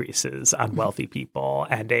tax increases on wealthy people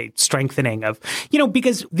and a strengthening of, you know,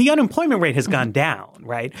 because the unemployment rate has gone down,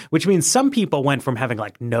 right? Which means some people went from having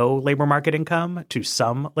like no labor market income to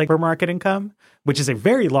some labor market income, which is a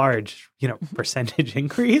very large, you know, percentage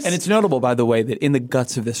increase. And it's notable, by the way, that in the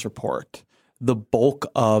guts of this report, the bulk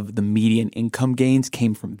of the median income gains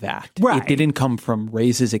came from that. Right. It didn't come from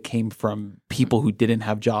raises. It came from people who didn't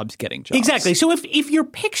have jobs getting jobs. Exactly. So if your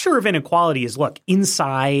picture of inequality is, look,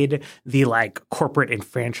 inside the like corporate and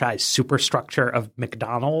franchise superstructure of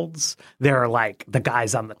McDonald's, there are like the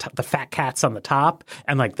guys on the top, the fat cats on the top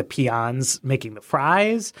and like the peons making the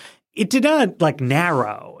fries. It did not like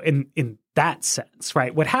narrow in that sense,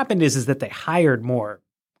 right? What happened is that they hired more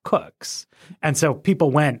cooks. And so people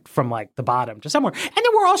went from like the bottom to somewhere. And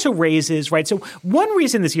there were also raises, right? So one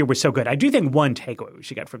reason this year was so good, I do think one takeaway we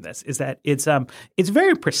should get from this is that it's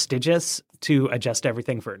very prestigious to adjust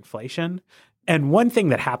everything for inflation. And one thing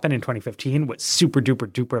that happened in 2015 was super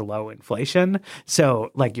duper duper low inflation. So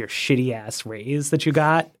like your shitty ass raise that you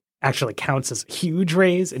got actually counts as a huge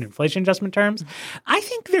raise in inflation adjustment terms. I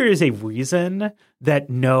think there is a reason that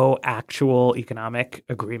no actual economic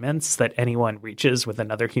agreements that anyone reaches with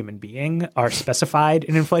another human being are specified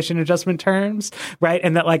in inflation adjustment terms, right?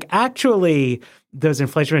 And that like actually those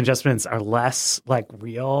inflation adjustments are less like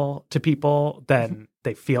real to people than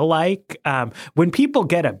they feel like. When people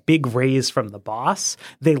get a big raise from the boss,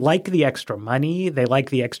 they like the extra money. They like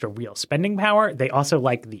the extra real spending power. They also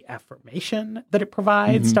like the affirmation that it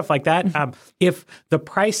provides, stuff like that. If the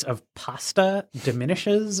price of pasta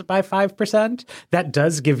diminishes by 5%, that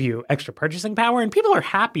does give you extra purchasing power, and people are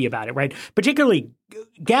happy about it, right? Particularly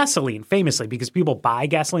gasoline, famously, because people buy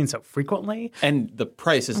gasoline so frequently. And the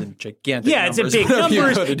price is in gigantic numbers. numbers. It's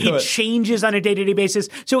in big numbers. It changes on a day-to-day basis.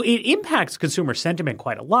 So it impacts consumer sentiment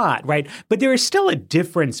quite a lot, right? But there is still a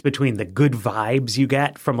difference between the good vibes you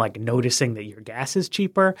get from like noticing that your gas is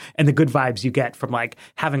cheaper and the good vibes you get from like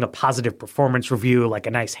having a positive performance review, like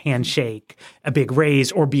a nice handshake, a big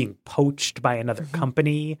raise, or being poached by another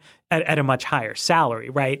company at a much higher salary,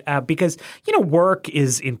 right? Because, work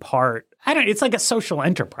is in part, it's like a social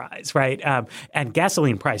enterprise, right? And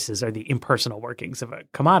gasoline prices are the impersonal workings of a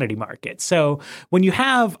commodity market. So when you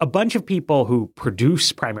have a bunch of people who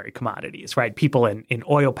produce primary commodities, right? People in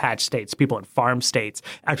oil patch states, people in farm states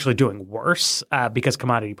actually doing worse because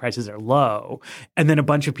commodity prices are low. And then a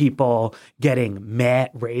bunch of people getting meh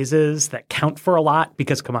raises that count for a lot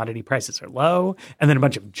because commodity prices are low. And then a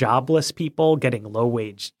bunch of jobless people getting low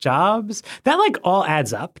wage jobs. That like all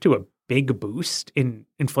adds up to a big boost in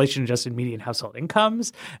inflation-adjusted median household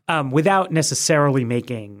incomes without necessarily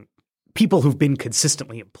making people who've been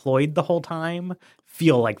consistently employed the whole time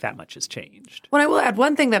feel like that much has changed. Well, I will add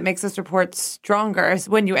one thing that makes this report stronger is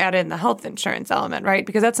when you add in the health insurance element, right?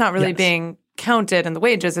 Because that's not really being counted in the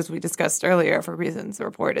wages, as we discussed earlier, for reasons the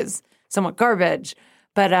report is somewhat garbage.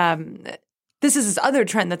 But this is this other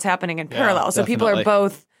trend that's happening in parallel. So people are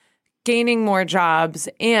both gaining more jobs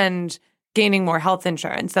and gaining more health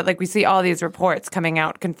insurance. That like we see all these reports coming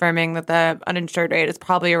out confirming that the uninsured rate is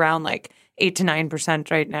probably around like 8 to 9%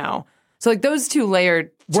 right now. So like those two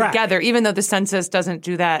layered together, even though the census doesn't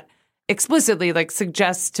do that explicitly, like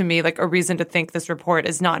suggests to me like a reason to think this report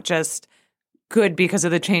is not just good because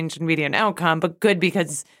of the change in median outcome, but good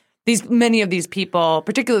because many of these people,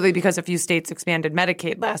 particularly because a few states expanded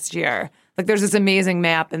Medicaid last year, like there's this amazing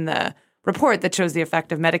map in the report that shows the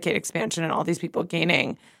effect of Medicaid expansion and all these people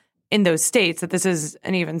gaining in those states, that this is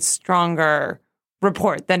an even stronger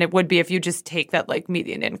report than it would be if you just take that like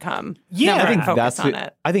median income number and focus on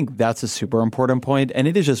it. I think that's a super important point, and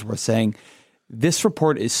it is just worth saying this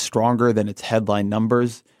report is stronger than its headline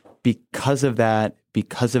numbers because of that,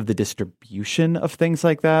 because of the distribution of things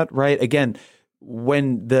like that, right? Again,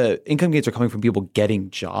 when the income gains are coming from people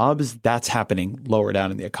getting jobs, that's happening lower down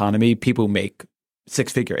in the economy. People who make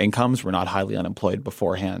six-figure incomes were not highly unemployed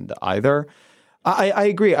beforehand either. I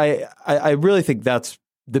agree. I really think that's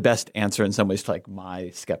the best answer in some ways to like my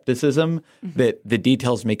skepticism that the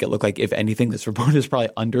details make it look like, if anything, this report is probably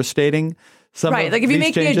understating some right. of Like if you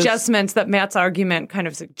make changes. the adjustments that Matt's argument kind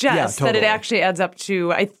of suggests, that it actually adds up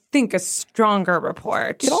to, I think, a stronger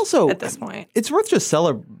report. It also, at this point, it's worth just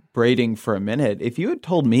celebrating for a minute. If you had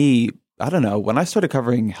told me, I don't know, when I started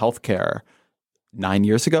covering healthcare 9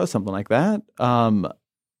 years ago, something like that,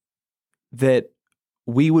 that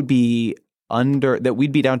we would be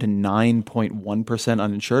we'd be down to 9.1%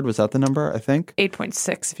 uninsured. Was that the number, I think?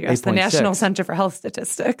 8.6 if you ask the National Center for Health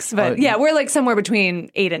Statistics. But we're like somewhere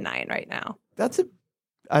between 8 and 9 right now.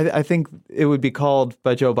 I think it would be called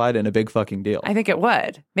by Joe Biden a big fucking deal. I think it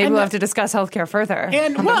would. Maybe we'll have to discuss healthcare further.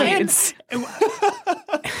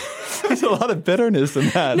 There's a lot of bitterness in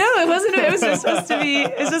that. No, it wasn't. It was just supposed to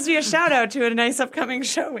be a shout out to a nice upcoming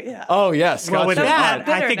show we have. Oh yes. Well, with that,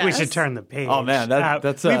 bitterness. I think we should turn the page. Oh man,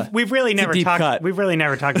 that's we've really never deep talked. cut. We've really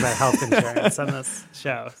never talked about health insurance on this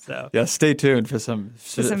show. So yeah, stay tuned for some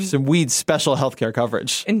weed special healthcare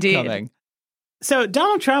coverage. Indeed. Coming. So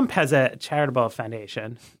Donald Trump has a charitable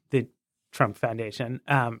foundation, the Trump Foundation.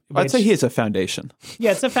 I'd say he has a foundation.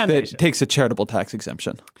 Yeah, it's a foundation. That takes a charitable tax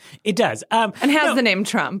exemption. It does. And has the name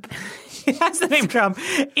Trump. It has the name Trump.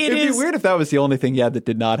 It'd be weird if that was the only thing he had that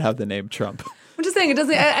did not have the name Trump. I'm just saying, it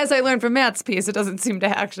doesn't. As I learned from Matt's piece, it doesn't seem to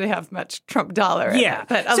actually have much Trump dollar in it.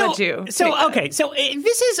 But I'll let you. So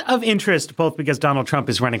this is of interest both because Donald Trump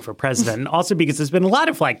is running for president and also because there's been a lot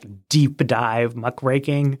of like deep dive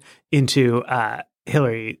muckraking into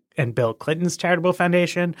Hillary and Bill Clinton's charitable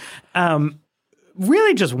foundation.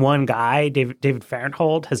 Really just one guy, David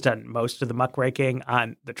Farenthold, has done most of the muckraking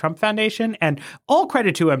on the Trump Foundation, and all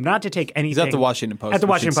credit to him, not to take anything. He's at the Washington Post. At the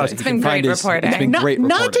Washington Post. It's been great reporting. It's been great reporting.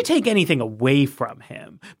 Not to take anything away from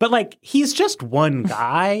him, but like he's just one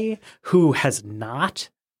guy who has not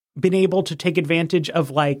been able to take advantage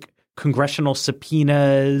of like congressional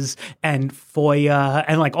subpoenas and FOIA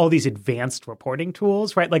and like all these advanced reporting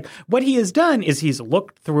tools, right? Like what he has done is he's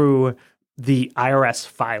looked through the IRS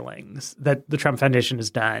filings that the Trump Foundation has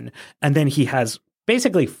done. And then he has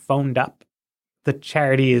basically phoned up the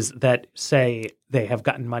charities that say they have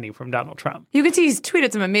gotten money from Donald Trump. You can see he's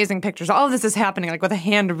tweeted some amazing pictures. All of this is happening like with a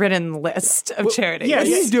handwritten list of charities. Yeah, what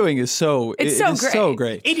he's doing is so great. so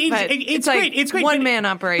great. It's like great. It's great. One man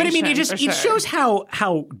operation. But I mean, it shows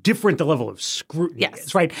how different the level of scrutiny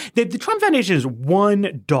is, right? The Trump Foundation is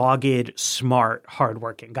one dogged, smart,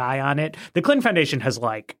 hardworking guy on it. The Clinton Foundation has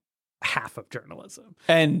like half of journalism.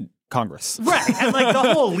 And Congress. Right. And like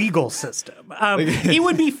the whole legal system. It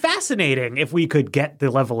would be fascinating if we could get the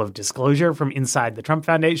level of disclosure from inside the Trump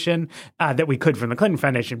Foundation that we could from the Clinton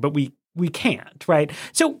Foundation, but we can't, right?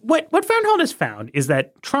 So what Farnhold has found is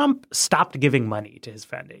that Trump stopped giving money to his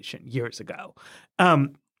foundation years ago.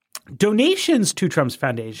 Donations to Trump's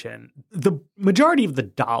foundation, the majority of the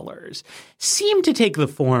dollars seem to take the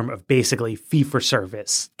form of basically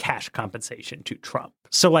fee-for-service cash compensation to Trump.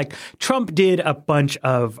 So like Trump did a bunch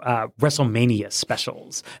of WrestleMania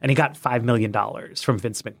specials and he got $5 million from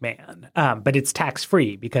Vince McMahon, but it's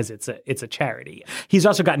tax-free because it's a charity. He's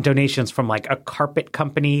also gotten donations from like a carpet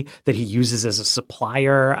company that he uses as a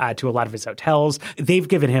supplier to a lot of his hotels. They've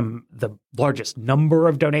given him the largest number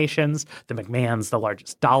of donations. The McMahons, the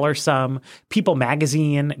largest dollar sum. People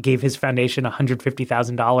magazine gave his foundation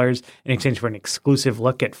 $150,000 in exchange for an exclusive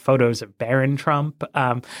look at photos of Barron Trump.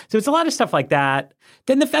 So it's a lot of stuff like that.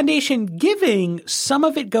 Then the foundation giving, some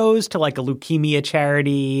of it goes to like a leukemia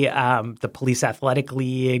charity, the Police Athletic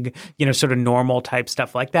League, sort of normal type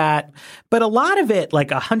stuff like that. But a lot of it, like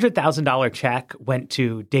 $100,000 check went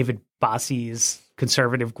to David Bossi's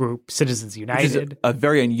conservative group, Citizens United. Which is a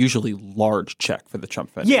very unusually large check for the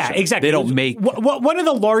Trump Foundation. Yeah, exactly. They don't make... One of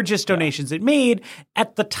the largest donations it made.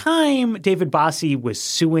 At the time, David Bossie was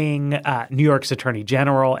suing New York's Attorney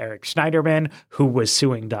General, Eric Schneiderman, who was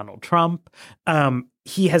suing Donald Trump.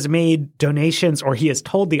 He has made donations, or he has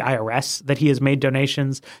told the IRS that he has made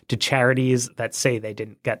donations to charities that say they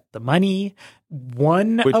didn't get the money.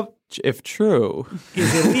 Which, if true,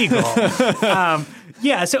 is illegal.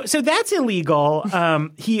 So that's illegal.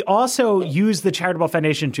 He also used the charitable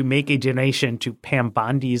foundation to make a donation to Pam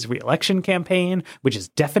Bondi's reelection campaign, which is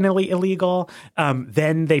definitely illegal.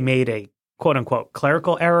 Then they made a quote unquote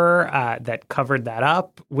clerical error that covered that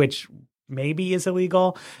up, which maybe is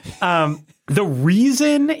illegal. The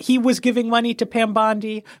reason he was giving money to Pam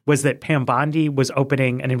Bondi was that Pam Bondi was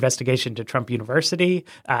opening an investigation to Trump University.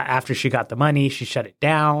 After she got the money, she shut it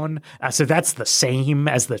down. So that's the same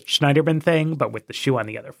as the Schneiderman thing, but with the shoe on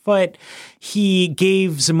the other foot. He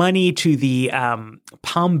gives money to the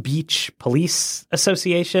Palm Beach Police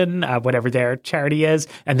Association, whatever their charity is,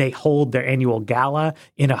 and they hold their annual gala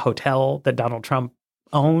in a hotel that Donald Trump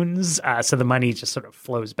owns, so the money just sort of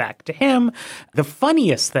flows back to him. The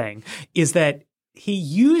funniest thing is that he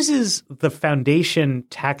uses the foundation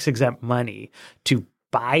tax-exempt money to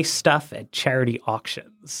buy stuff at charity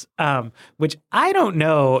auctions, which I don't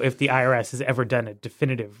know if the IRS has ever done a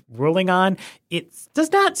definitive ruling on. It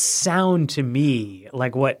does not sound to me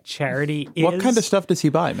like what charity is. What kind of stuff does he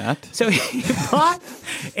buy, Matt? So he bought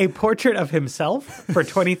a portrait of himself for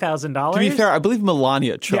 $20,000. To be fair, I believe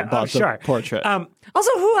Melania Trump bought the portrait.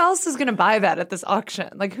 Also, who else is going to buy that at this auction?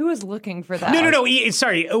 Like, who is looking for that? No.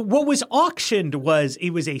 Sorry. What was auctioned was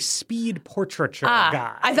a speed portraiture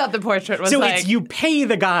guy. I thought the portrait was so it's you pay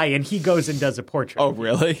the guy and he goes and does a portrait. Oh,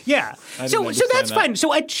 really? Yeah. So that's fine.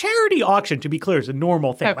 So a charity auction, to be clear, is a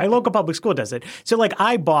normal thing. Okay. My local public school does it. So like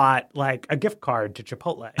I bought like a gift card to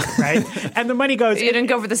Chipotle, right? And the money goes. You didn't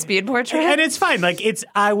go for the speed portrait? And it's fine. Like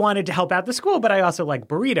I wanted to help out the school, but I also like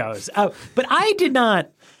burritos. But I did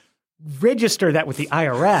not register that with the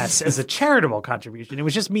IRS as a charitable contribution. It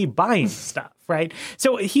was just me buying stuff, right?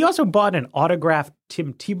 So he also bought an autographed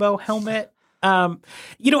Tim Tebow helmet.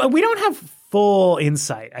 We don't have full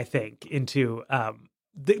insight, I think, into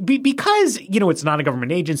because it's not a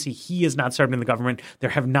government agency. He is not served in the government. There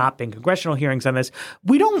have not been congressional hearings on this.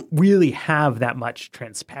 We don't really have that much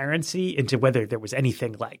transparency into whether there was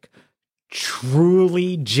anything like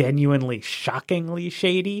truly, genuinely, shockingly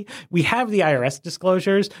shady. We have the IRS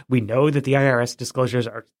disclosures. We know that the IRS disclosures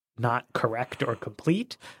are not correct or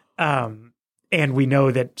complete. And we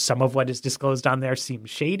know that some of what is disclosed on there seems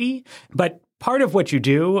shady. But part of what you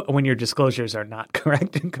do when your disclosures are not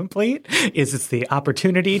correct and complete is it's the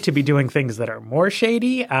opportunity to be doing things that are more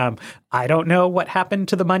shady. I don't know what happened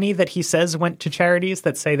to the money that he says went to charities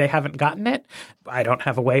that say they haven't gotten it. I don't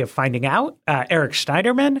have a way of finding out. Eric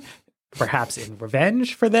Schneiderman perhaps in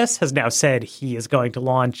revenge for this, has now said he is going to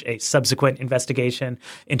launch a subsequent investigation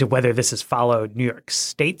into whether this has followed New York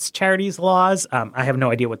State's charities laws. I have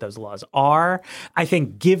no idea what those laws are. I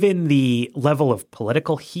think given the level of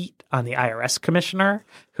political heat on the IRS commissioner,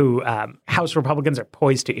 who House Republicans are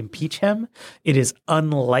poised to impeach him, it is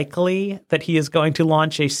unlikely that he is going to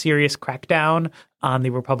launch a serious crackdown on the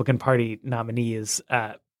Republican Party nominee's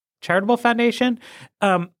charitable foundation.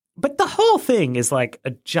 But the whole thing is like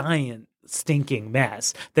a giant stinking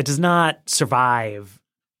mess that does not survive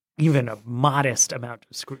even a modest amount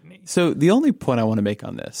of scrutiny. So the only point I want to make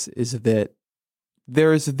on this is that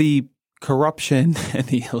there's the corruption and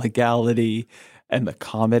the illegality and the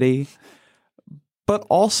comedy. But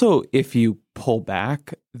also, if you pull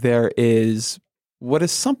back, there is what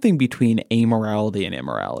is something between amorality and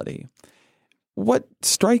immorality. What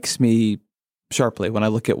strikes me sharply when I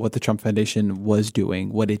look at what the Trump Foundation was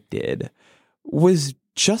doing, what it did, was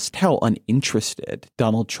just how uninterested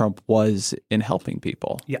Donald Trump was in helping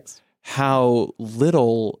people. Yes. How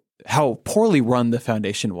poorly run the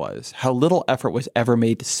foundation was, how little effort was ever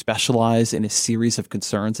made to specialize in a series of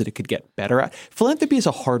concerns that it could get better at. Philanthropy is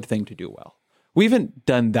a hard thing to do well. We haven't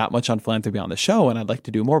done that much on philanthropy on the show, and I'd like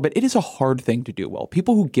to do more, but it is a hard thing to do well.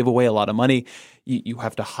 People who give away a lot of money, you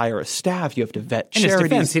have to hire a staff, you have to vet charities. In his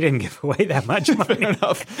defense, he didn't give away that much money. Fair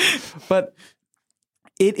enough. But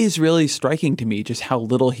it is really striking to me just how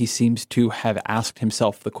little he seems to have asked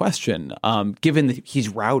himself the question, given that he is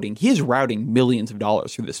routing millions of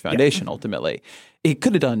dollars through this foundation, ultimately. It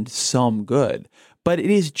could have done some good. But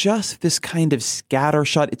it is just this kind of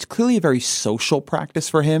scattershot. It's clearly a very social practice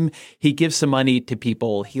for him. He gives some money to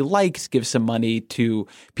people he likes, gives some money to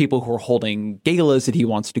people who are holding galas that he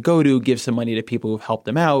wants to go to, gives some money to people who've helped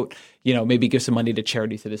him out, maybe give some money to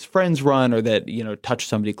charities that his friends run or that, touch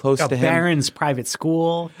somebody close to him. Barron's private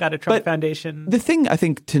school got a Trump Foundation. The thing I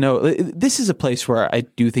think to know, this is a place where I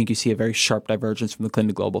do think you see a very sharp divergence from the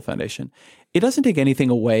Clinton Global Foundation. It doesn't take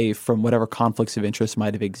anything away from whatever conflicts of interest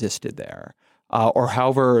might have existed there. Or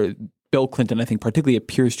however Bill Clinton, I think, particularly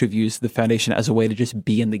appears to have used the foundation as a way to just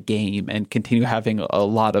be in the game and continue having a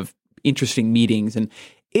lot of interesting meetings. And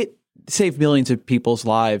it saved millions of people's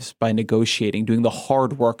lives by doing the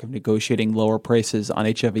hard work of negotiating lower prices on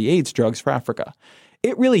HIV/AIDS drugs for Africa.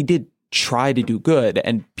 It really did try to do good,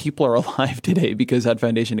 and people are alive today because that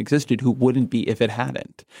foundation existed who wouldn't be if it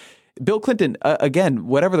hadn't. Bill Clinton, again,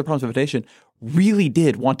 whatever the problems of the foundation, really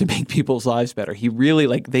did want to make people's lives better. He really,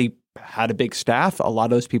 they had a big staff. A lot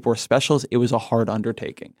of those people were specials. It was a hard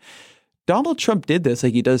undertaking. Donald Trump did this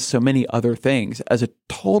like he does so many other things as a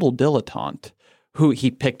total dilettante who he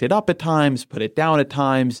picked it up at times, put it down at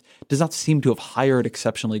times, does not seem to have hired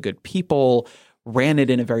exceptionally good people, ran it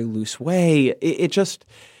in a very loose way. It just...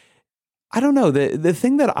 I don't know. The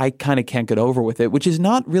thing that I kind of can't get over with it, which is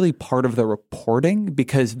not really part of the reporting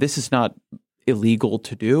because this is not illegal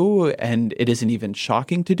to do and it isn't even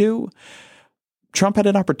shocking to do. Trump had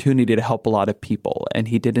an opportunity to help a lot of people and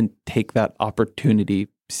he didn't take that opportunity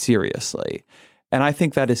seriously. And I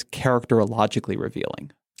think that is characterologically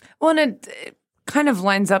revealing. Well, and it kind of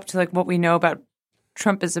lines up to what we know about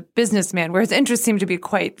Trump as a businessman, where his interests seem to be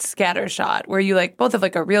quite scattershot, where you both have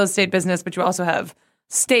a real estate business, but you also have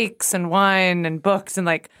steaks and wine and books and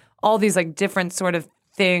all these different sort of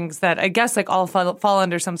things that I guess all fall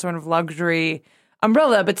under some sort of luxury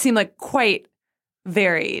umbrella, but seem quite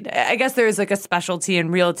varied. I guess there is a specialty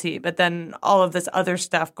in realty, but then all of this other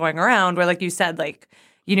stuff going around where, like you said,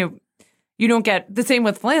 you don't get the same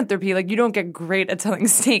with philanthropy. You don't get great at selling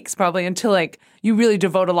steaks probably until you really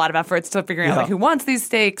devote a lot of efforts to figuring out who wants these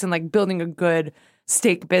steaks and building a good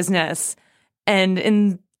steak business. And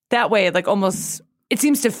in that way, almost it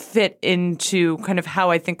seems to fit into kind of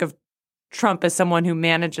how I think of Trump as someone who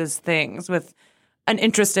manages things with an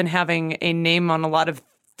interest in having a name on a lot of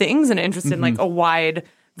things and an interest in a wide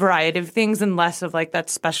variety of things and less of that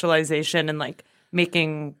specialization and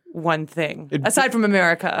making one thing. Aside from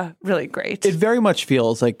America, really great. It very much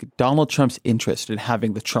feels like Donald Trump's interest in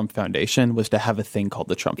having the Trump Foundation was to have a thing called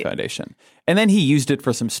the Trump Foundation. And then he used it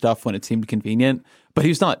for some stuff when it seemed convenient, but he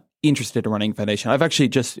was not interested in running a foundation. I've actually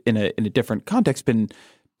just in a different context been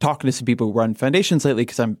talking to some people who run foundations lately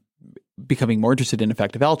because I'm becoming more interested in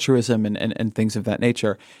effective altruism and things of that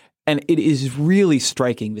nature. And it is really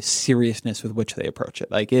striking the seriousness with which they approach it.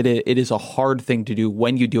 It is a hard thing to do.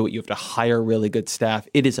 When you do it, you have to hire really good staff.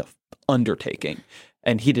 It is an undertaking,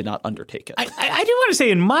 and he did not undertake it. I do want to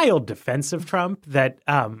say in mild defense of Trump that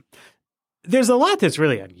there's a lot that's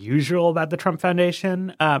really unusual about the Trump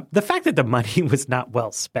Foundation. The fact that the money was not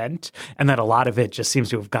well spent and that a lot of it just seems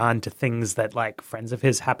to have gone to things that like friends of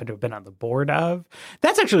his happen to have been on the board of,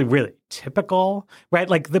 that's actually really typical, right?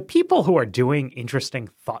 Like the people who are doing interesting,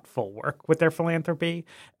 thoughtful work with their philanthropy,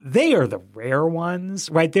 they are the rare ones,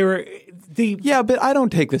 right? Yeah, but I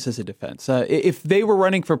don't take this as a defense. If they were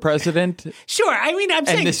running for president, sure. I mean, I'm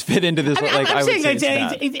saying, and this fit into this. I'm saying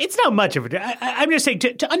it's not much of it. I'm just saying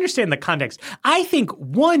to understand the context. I think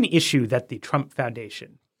one issue that the Trump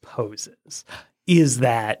Foundation poses is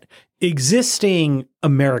that existing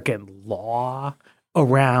American law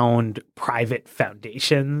around private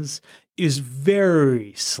foundations is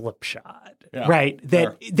very slipshod, right?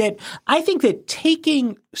 That I think that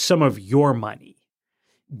taking some of your money,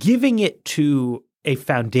 giving it to a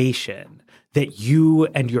foundation that you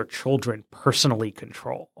and your children personally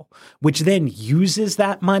control, which then uses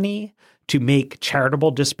that money to make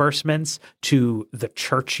charitable disbursements to the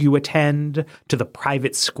church you attend, to the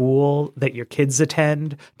private school that your kids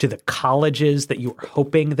attend, to the colleges that you are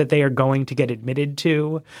hoping that they are going to get admitted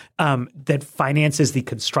to, that finances the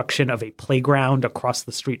construction of a playground across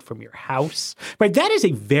the street from your house, right? That is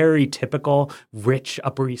a very typical rich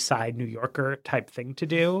Upper East Side New Yorker type thing to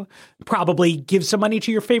do. Probably give some money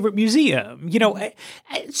to your favorite museum. You know,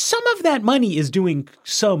 some of that money is doing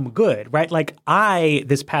some good, right? Like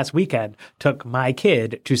this past weekend, took my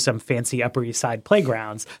kid to some fancy Upper East Side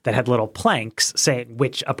playgrounds that had little planks saying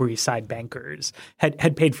which Upper East Side bankers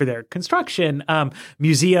had paid for their construction.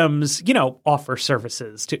 Museums, you know, offer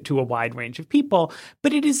services to a wide range of people,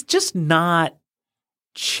 but it is just not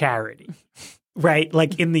charity. Right?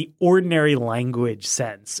 Like in the ordinary language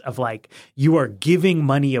sense of like you are giving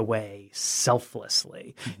money away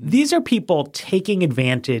selflessly. Mm-hmm. These are people taking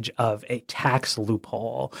advantage of a tax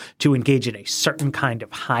loophole to engage in a certain kind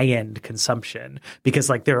of high-end consumption because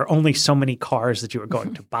like there are only so many cars that you are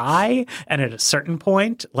going to buy. And at a certain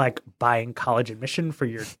point, like buying college admission for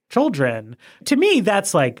your children, to me,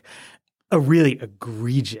 that's like a really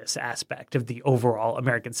egregious aspect of the overall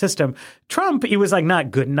American system. Trump, it was like not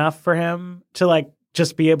good enough for him to like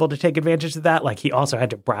just be able to take advantage of that. Like he also had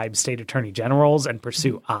to bribe state attorney generals and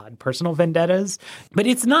pursue odd personal vendettas. But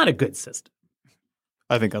it's not a good system.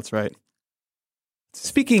 I think that's right.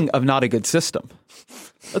 Speaking of not a good system,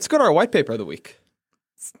 let's go to our white paper of the week.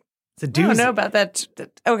 It's a doozy. I don't know about that.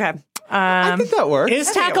 Okay. I think that works. It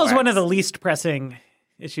tackles one of the least pressing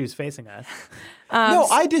issues facing us. No,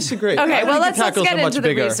 I disagree. Okay, well, let's get into the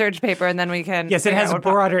bigger research paper, and then we can. Yes, it has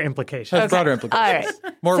broader implications. It has broader implications. All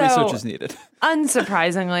right. More research is needed.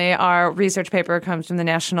 Unsurprisingly, our research paper comes from the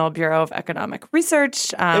National Bureau of Economic Research.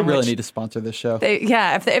 They really need to sponsor this show.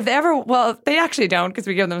 If they ever, well, they actually don't because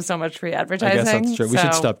we give them so much free advertising. I guess that's true. We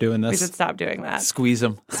should stop doing this. We should stop doing that. Squeeze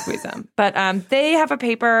them. But they have a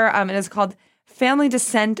paper, and it's called Family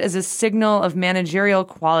Descent as a Signal of Managerial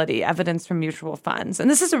Quality, Evidence from Mutual Funds. And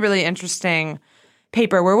this is a really interesting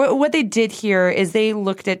paper where what they did here is they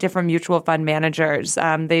looked at different mutual fund managers.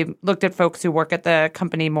 They looked at folks who work at the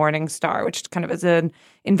company Morningstar, which kind of is an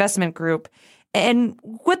investment group. And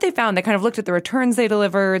what they found, they kind of looked at the returns they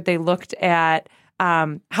delivered. They looked at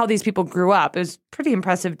how these people grew up. It was pretty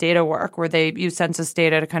impressive data work where they used census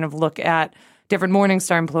data to kind of look at different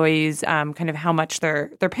Morningstar employees, kind of how much their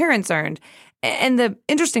parents earned. And the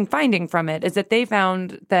interesting finding from it is that they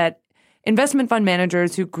found that investment fund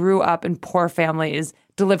managers who grew up in poor families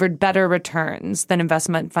delivered better returns than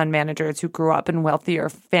investment fund managers who grew up in wealthier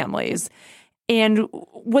families. And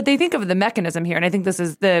what they think of the mechanism here, and I think this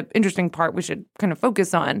is the interesting part we should kind of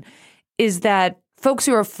focus on, is that folks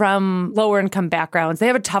who are from lower income backgrounds, they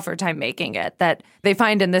have a tougher time making it. That they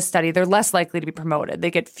find in this study, they're less likely to be promoted.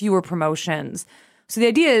 They get fewer promotions. So the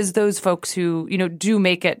idea is those folks who, do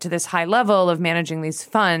make it to this high level of managing these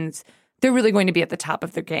funds, they're really going to be at the top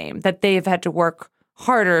of their game, that they've had to work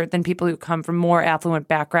harder than people who come from more affluent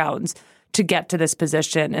backgrounds to get to this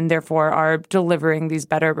position and therefore are delivering these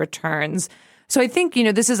better returns. So I think,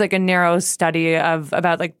 this is like a narrow study of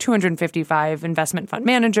about like 255 investment fund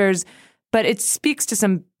managers, but it speaks to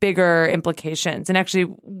some bigger implications. And actually,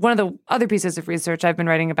 one of the other pieces of research I've been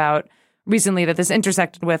writing about recently that this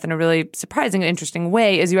intersected with in a really surprising and interesting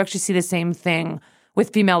way is you actually see the same thing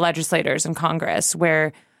with female legislators in Congress,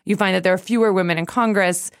 where you find that there are fewer women in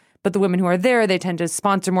Congress, but the women who are there, they tend to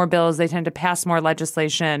sponsor more bills, they tend to pass more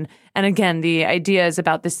legislation. And again, the idea is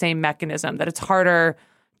about the same mechanism, that it's harder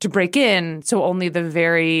to break in, so only the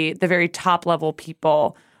very top level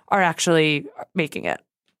people are actually making it.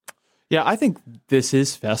 Yeah, I think this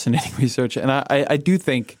is fascinating research, and I do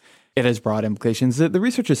think it has broad implications. The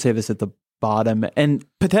researchers say this at the bottom, and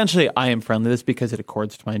potentially I am friendly to this because it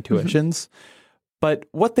accords to my intuitions. But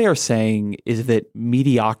what they are saying is that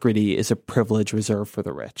mediocrity is a privilege reserved for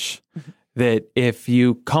the rich. That if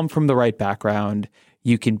you come from the right background,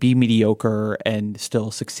 you can be mediocre and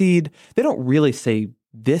still succeed. They don't really say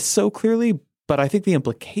this so clearly, but I think the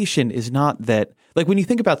implication is not that, like when you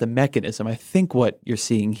think about the mechanism, I think what you're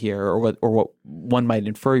seeing here, or what one might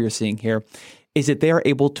infer you're seeing here, is that they are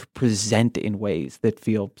able to present in ways that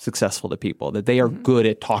feel successful to people, that they are good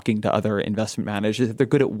at talking to other investment managers, that they're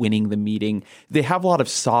good at winning the meeting. They have a lot of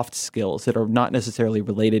soft skills that are not necessarily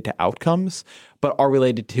related to outcomes, but are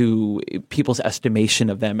related to people's estimation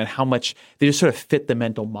of them and how much they just sort of fit the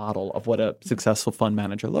mental model of what a successful fund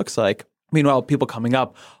manager looks like. Meanwhile, people coming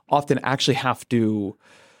up often actually have to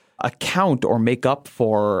account or make up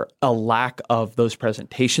for a lack of those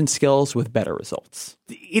presentation skills with better results.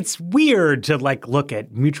 It's weird to look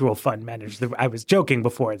at mutual fund managers. I was joking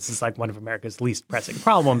before. This is one of America's least pressing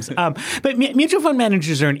problems. But mutual fund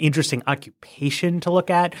managers are an interesting occupation to look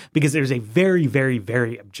at because there's a very, very,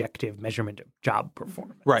 very objective measurement of job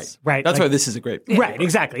performance. Right. That's why this is a great. Right.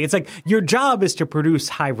 Exactly. It's your job is to produce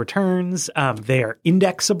high returns. They are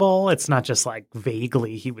indexable. It's not just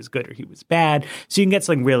vaguely he was good or he was bad. So you can get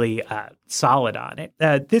something really solid on it.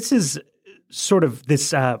 This is sort of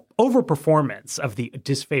this overperformance of the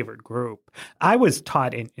disfavored group. I was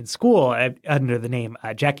taught in school under the name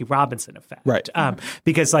Jackie Robinson effect. Right.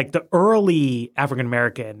 Because the early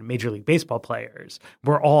African-American Major League Baseball players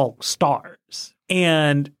were all stars.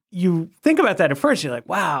 And you think about that at first, you're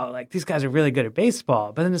wow, these guys are really good at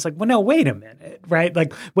baseball. But then it's well, no, wait a minute, right?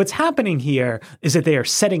 What's happening here is that they are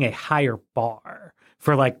setting a higher bar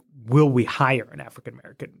for will we hire an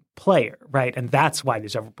African-American player, right? And that's why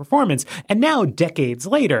there's overperformance. And now, decades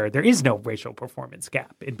later, there is no racial performance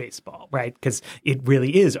gap in baseball, right? Because it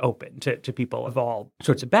really is open to people of all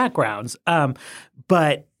sorts of backgrounds.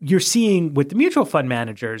 But you're seeing with the mutual fund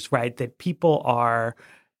managers, right, that people are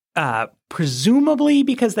presumably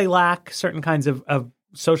because they lack certain kinds of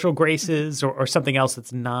social graces or something else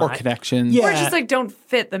that's not. Or connections. Yeah. Or just don't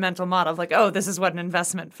fit the mental model of oh, this is what an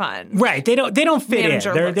investment fund. Right. They don't fit in.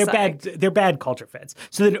 They're bad. Like. They're bad culture fits.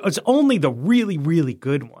 So that it's only the really, really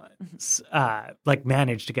good ones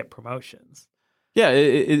manage to get promotions. Yeah,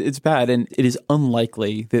 it's bad. And it is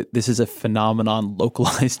unlikely that this is a phenomenon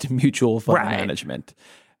localized to mutual fund management.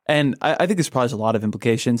 And I think this probably has a lot of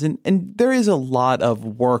implications. And there is a lot of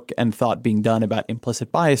work and thought being done about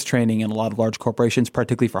implicit bias training in a lot of large corporations,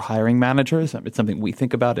 particularly for hiring managers. It's something we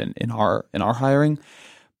think about in our hiring.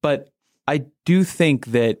 But I do think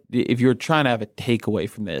that if you're trying to have a takeaway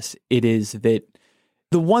from this, it is that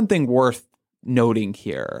the one thing worth noting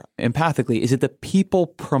here empathically is that the people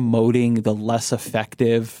promoting the less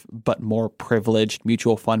effective but more privileged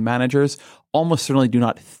mutual fund managers almost certainly do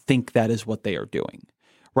not think that is what they are doing.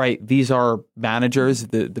 Right. These are managers.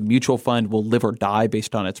 The mutual fund will live or die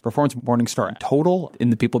based on its performance. Morningstar in total in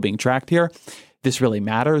the people being tracked here. This really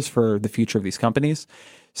matters for the future of these companies.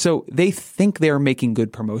 So they think they're making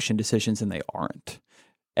good promotion decisions and they aren't.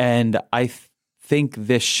 And I think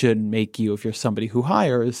this should make you, if you're somebody who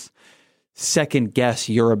hires, second guess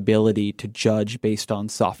your ability to judge based on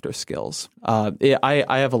softer skills. I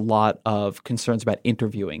have a lot of concerns about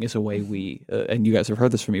interviewing as a way we, and you guys have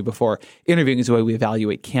heard this from me before, interviewing is a way we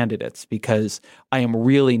evaluate candidates because I am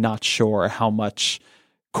really not sure how much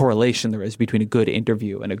correlation there is between a good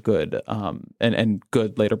interview and a good and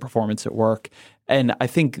good later performance at work. And I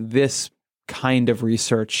think this kind of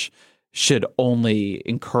research should only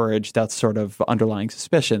encourage that sort of underlying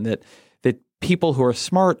suspicion that people who are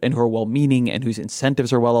smart and who are well-meaning and whose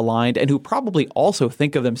incentives are well-aligned and who probably also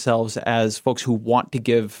think of themselves as folks who want to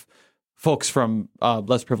give folks from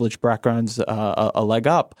less privileged backgrounds a leg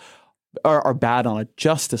up are bad on a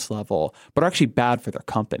justice level, but are actually bad for their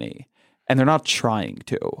company. And they're not trying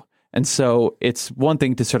to. And so it's one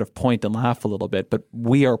thing to sort of point and laugh a little bit, but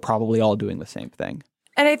we are probably all doing the same thing.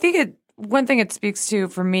 And I think one thing it speaks to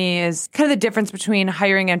for me is kind of the difference between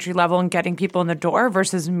hiring entry level and getting people in the door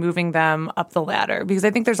versus moving them up the ladder. Because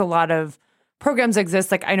I think there's a lot of programs that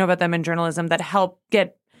exist, I know about them in journalism, that help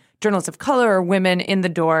get journalists of color or women in the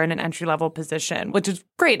door in an entry level position, which is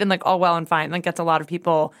great and all well and fine. Gets a lot of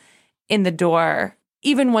people in the door.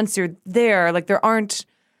 Even once you're there,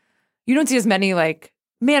 you don't see as many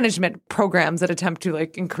management programs that attempt to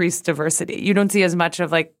increase diversity. You don't see as much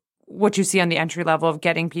of what you see on the entry level of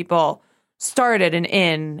getting people started and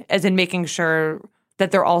in, as in making sure that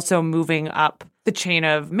they're also moving up the chain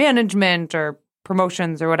of management or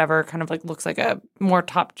promotions or whatever kind of looks like a more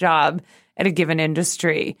top job at a given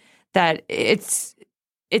industry. That it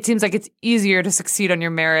seems like it's easier to succeed on your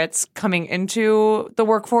merits coming into the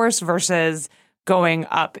workforce versus going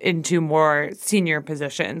up into more senior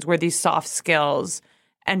positions where these soft skills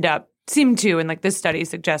seem to, and like this study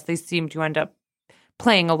suggests, they seem to end up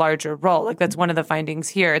playing a larger role. Like that's one of the findings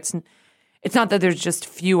here. It's not that there's just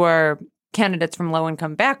fewer candidates from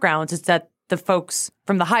low-income backgrounds. It's that the folks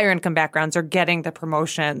from the higher-income backgrounds are getting the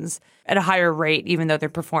promotions at a higher rate, even though their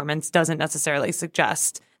performance doesn't necessarily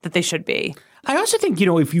suggest that they should be. I also think,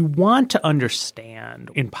 if you want to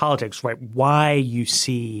understand in politics, right, why you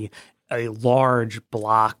see a large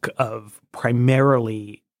block of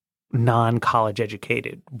primarily non-college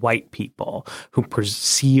educated white people who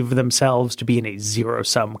perceive themselves to be in a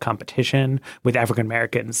zero-sum competition with African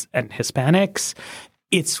Americans and Hispanics,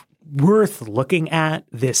 it's worth looking at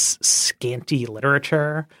this scanty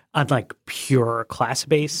literature on like pure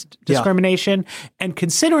class-based discrimination and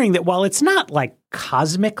considering that while it's not like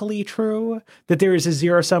cosmically true that there is a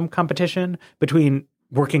zero-sum competition between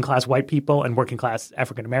working class white people and working class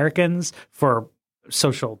African Americans for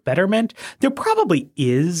social betterment, there probably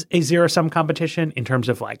is a zero-sum competition in terms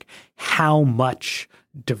of like how much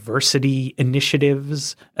diversity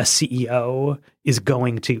initiatives a CEO is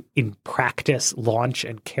going to, in practice, launch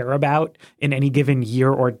and care about in any given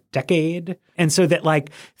year or decade. And so that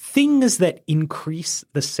like things that increase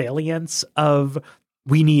the salience of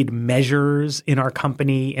we need measures in our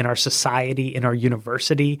company, in our society, in our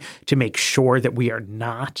university to make sure that we are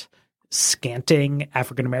not scanting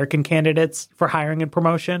African-American candidates for hiring and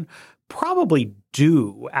promotion probably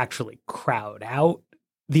do actually crowd out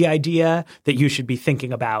the idea that you should be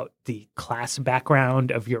thinking about the class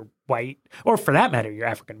background of your white, or for that matter, your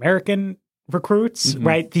African-American recruits,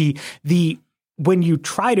 right? When you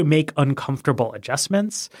try to make uncomfortable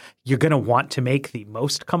adjustments, you're going to want to make the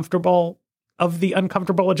most comfortable of the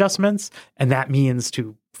uncomfortable adjustments. And that means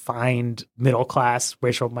to find middle-class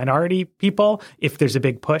racial minority people if there's a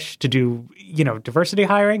big push to do, diversity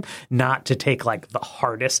hiring, not to take like the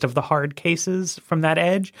hardest of the hard cases from that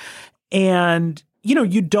edge. And,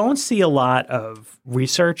 you don't see a lot of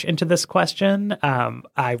research into this question.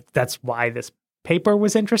 That's why this paper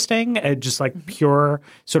was interesting, just like pure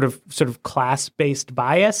sort of class-based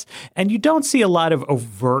bias. And you don't see a lot of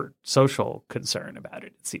overt social concern about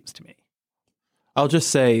it seems to me. I'll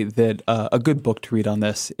just say that a good book to read on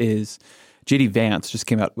this is J.D. Vance just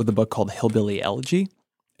came out with a book called Hillbilly Elegy.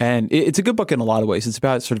 And it's a good book in a lot of ways. It's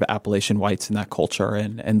about sort of Appalachian whites and that culture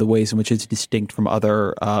and the ways in which it's distinct from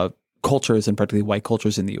other cultures and particularly white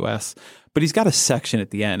cultures in the U.S. But he's got a section at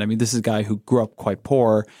the end. I mean, this is a guy who grew up quite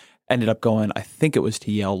poor, ended up going, I think it was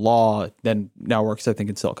to Yale Law, then now works, I think,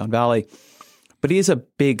 in Silicon Valley. But he has a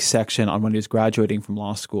big section on when he was graduating from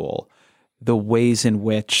law school, the ways in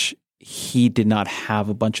which he did not have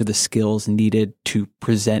a bunch of the skills needed to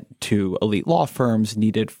present to elite law firms,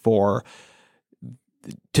 needed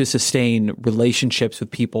to sustain relationships with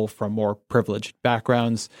people from more privileged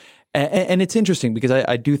backgrounds. And it's interesting because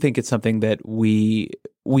I do think it's something that we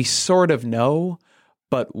sort of know,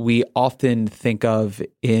 but we often think of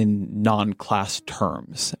in non-class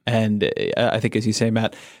terms. And I think, as you say,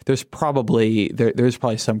 Matt, there's probably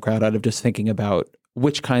some crowd out of just thinking about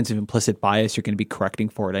which kinds of implicit bias you're going to be correcting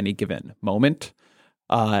for at any given moment.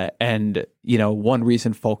 And one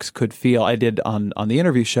reason folks could feel, I did on the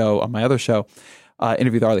interview show, on my other show,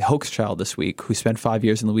 interviewed Arlie Hochschild this week, who spent 5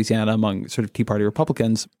 years in Louisiana among sort of Tea Party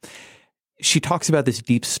Republicans. She talks about this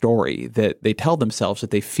deep story that they tell themselves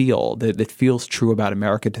that they feel, that feels true about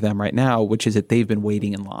America to them right now, which is that they've been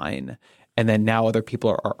waiting in line. And then now other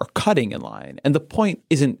people are cutting in line. And the point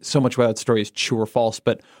isn't so much whether that story is true or false,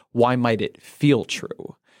 but why might it feel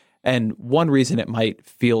true? And one reason it might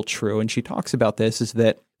feel true, and she talks about this, is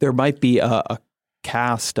that there might be a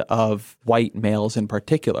caste of white males in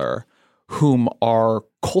particular whom are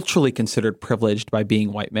culturally considered privileged by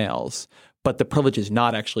being white males, but the privilege is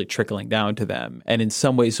not actually trickling down to them. And in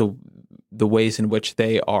some ways, the ways in which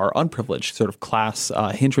they are unprivileged, sort of class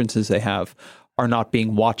hindrances they have, are not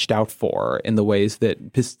being watched out for in the ways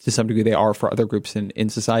that, to some degree, they are for other groups in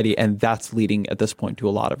society. And that's leading, at this point, to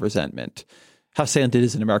a lot of resentment. How salient it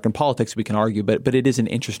is in American politics, we can argue, but it is an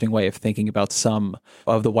interesting way of thinking about some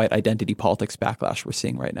of the white identity politics backlash we're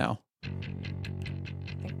seeing right now.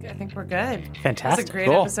 I think we're good. Fantastic. That's a great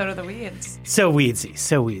episode of The Weeds. So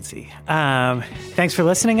weedsy. Thanks for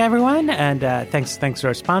listening, everyone. And thanks to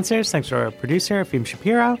our sponsors. Thanks to our producer, Efim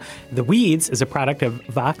Shapiro. The Weeds is a product of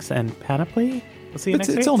Vox and Panoply. We'll see you next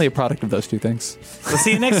week. It's only a product of those two things. We'll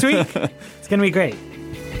see you next week. It's going to be great.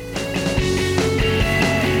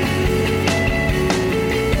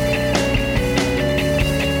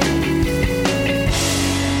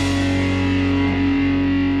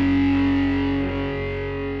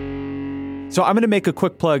 So I'm going to make a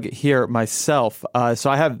quick plug here myself. So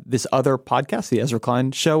I have this other podcast, The Ezra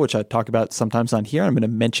Klein Show, which I talk about sometimes on here. I'm going to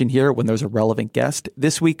mention here when there's a relevant guest.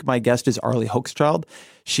 This week, my guest is Arlie Hochschild.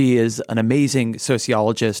 She is an amazing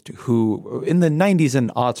sociologist who, in the 90s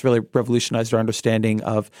and aughts, really revolutionized our understanding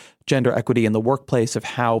of gender equity in the workplace, of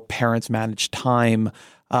how parents manage time.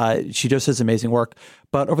 She just does amazing work.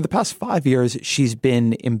 But over the past 5 years, she's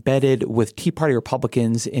been embedded with Tea Party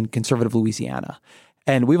Republicans in conservative Louisiana.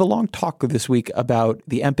 And we have a long talk this week about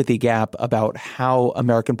the empathy gap, about how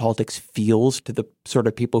American politics feels to the sort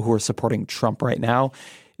of people who are supporting Trump right now.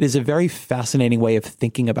 It is a very fascinating way of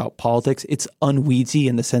thinking about politics. It's unweedsy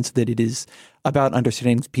in the sense that it is about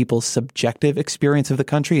understanding people's subjective experience of the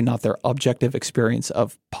country, not their objective experience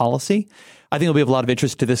of policy. I think it'll be of a lot of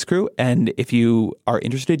interest to this crew. And if you are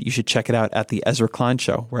interested, you should check it out at The Ezra Klein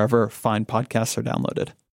Show, wherever fine podcasts are downloaded.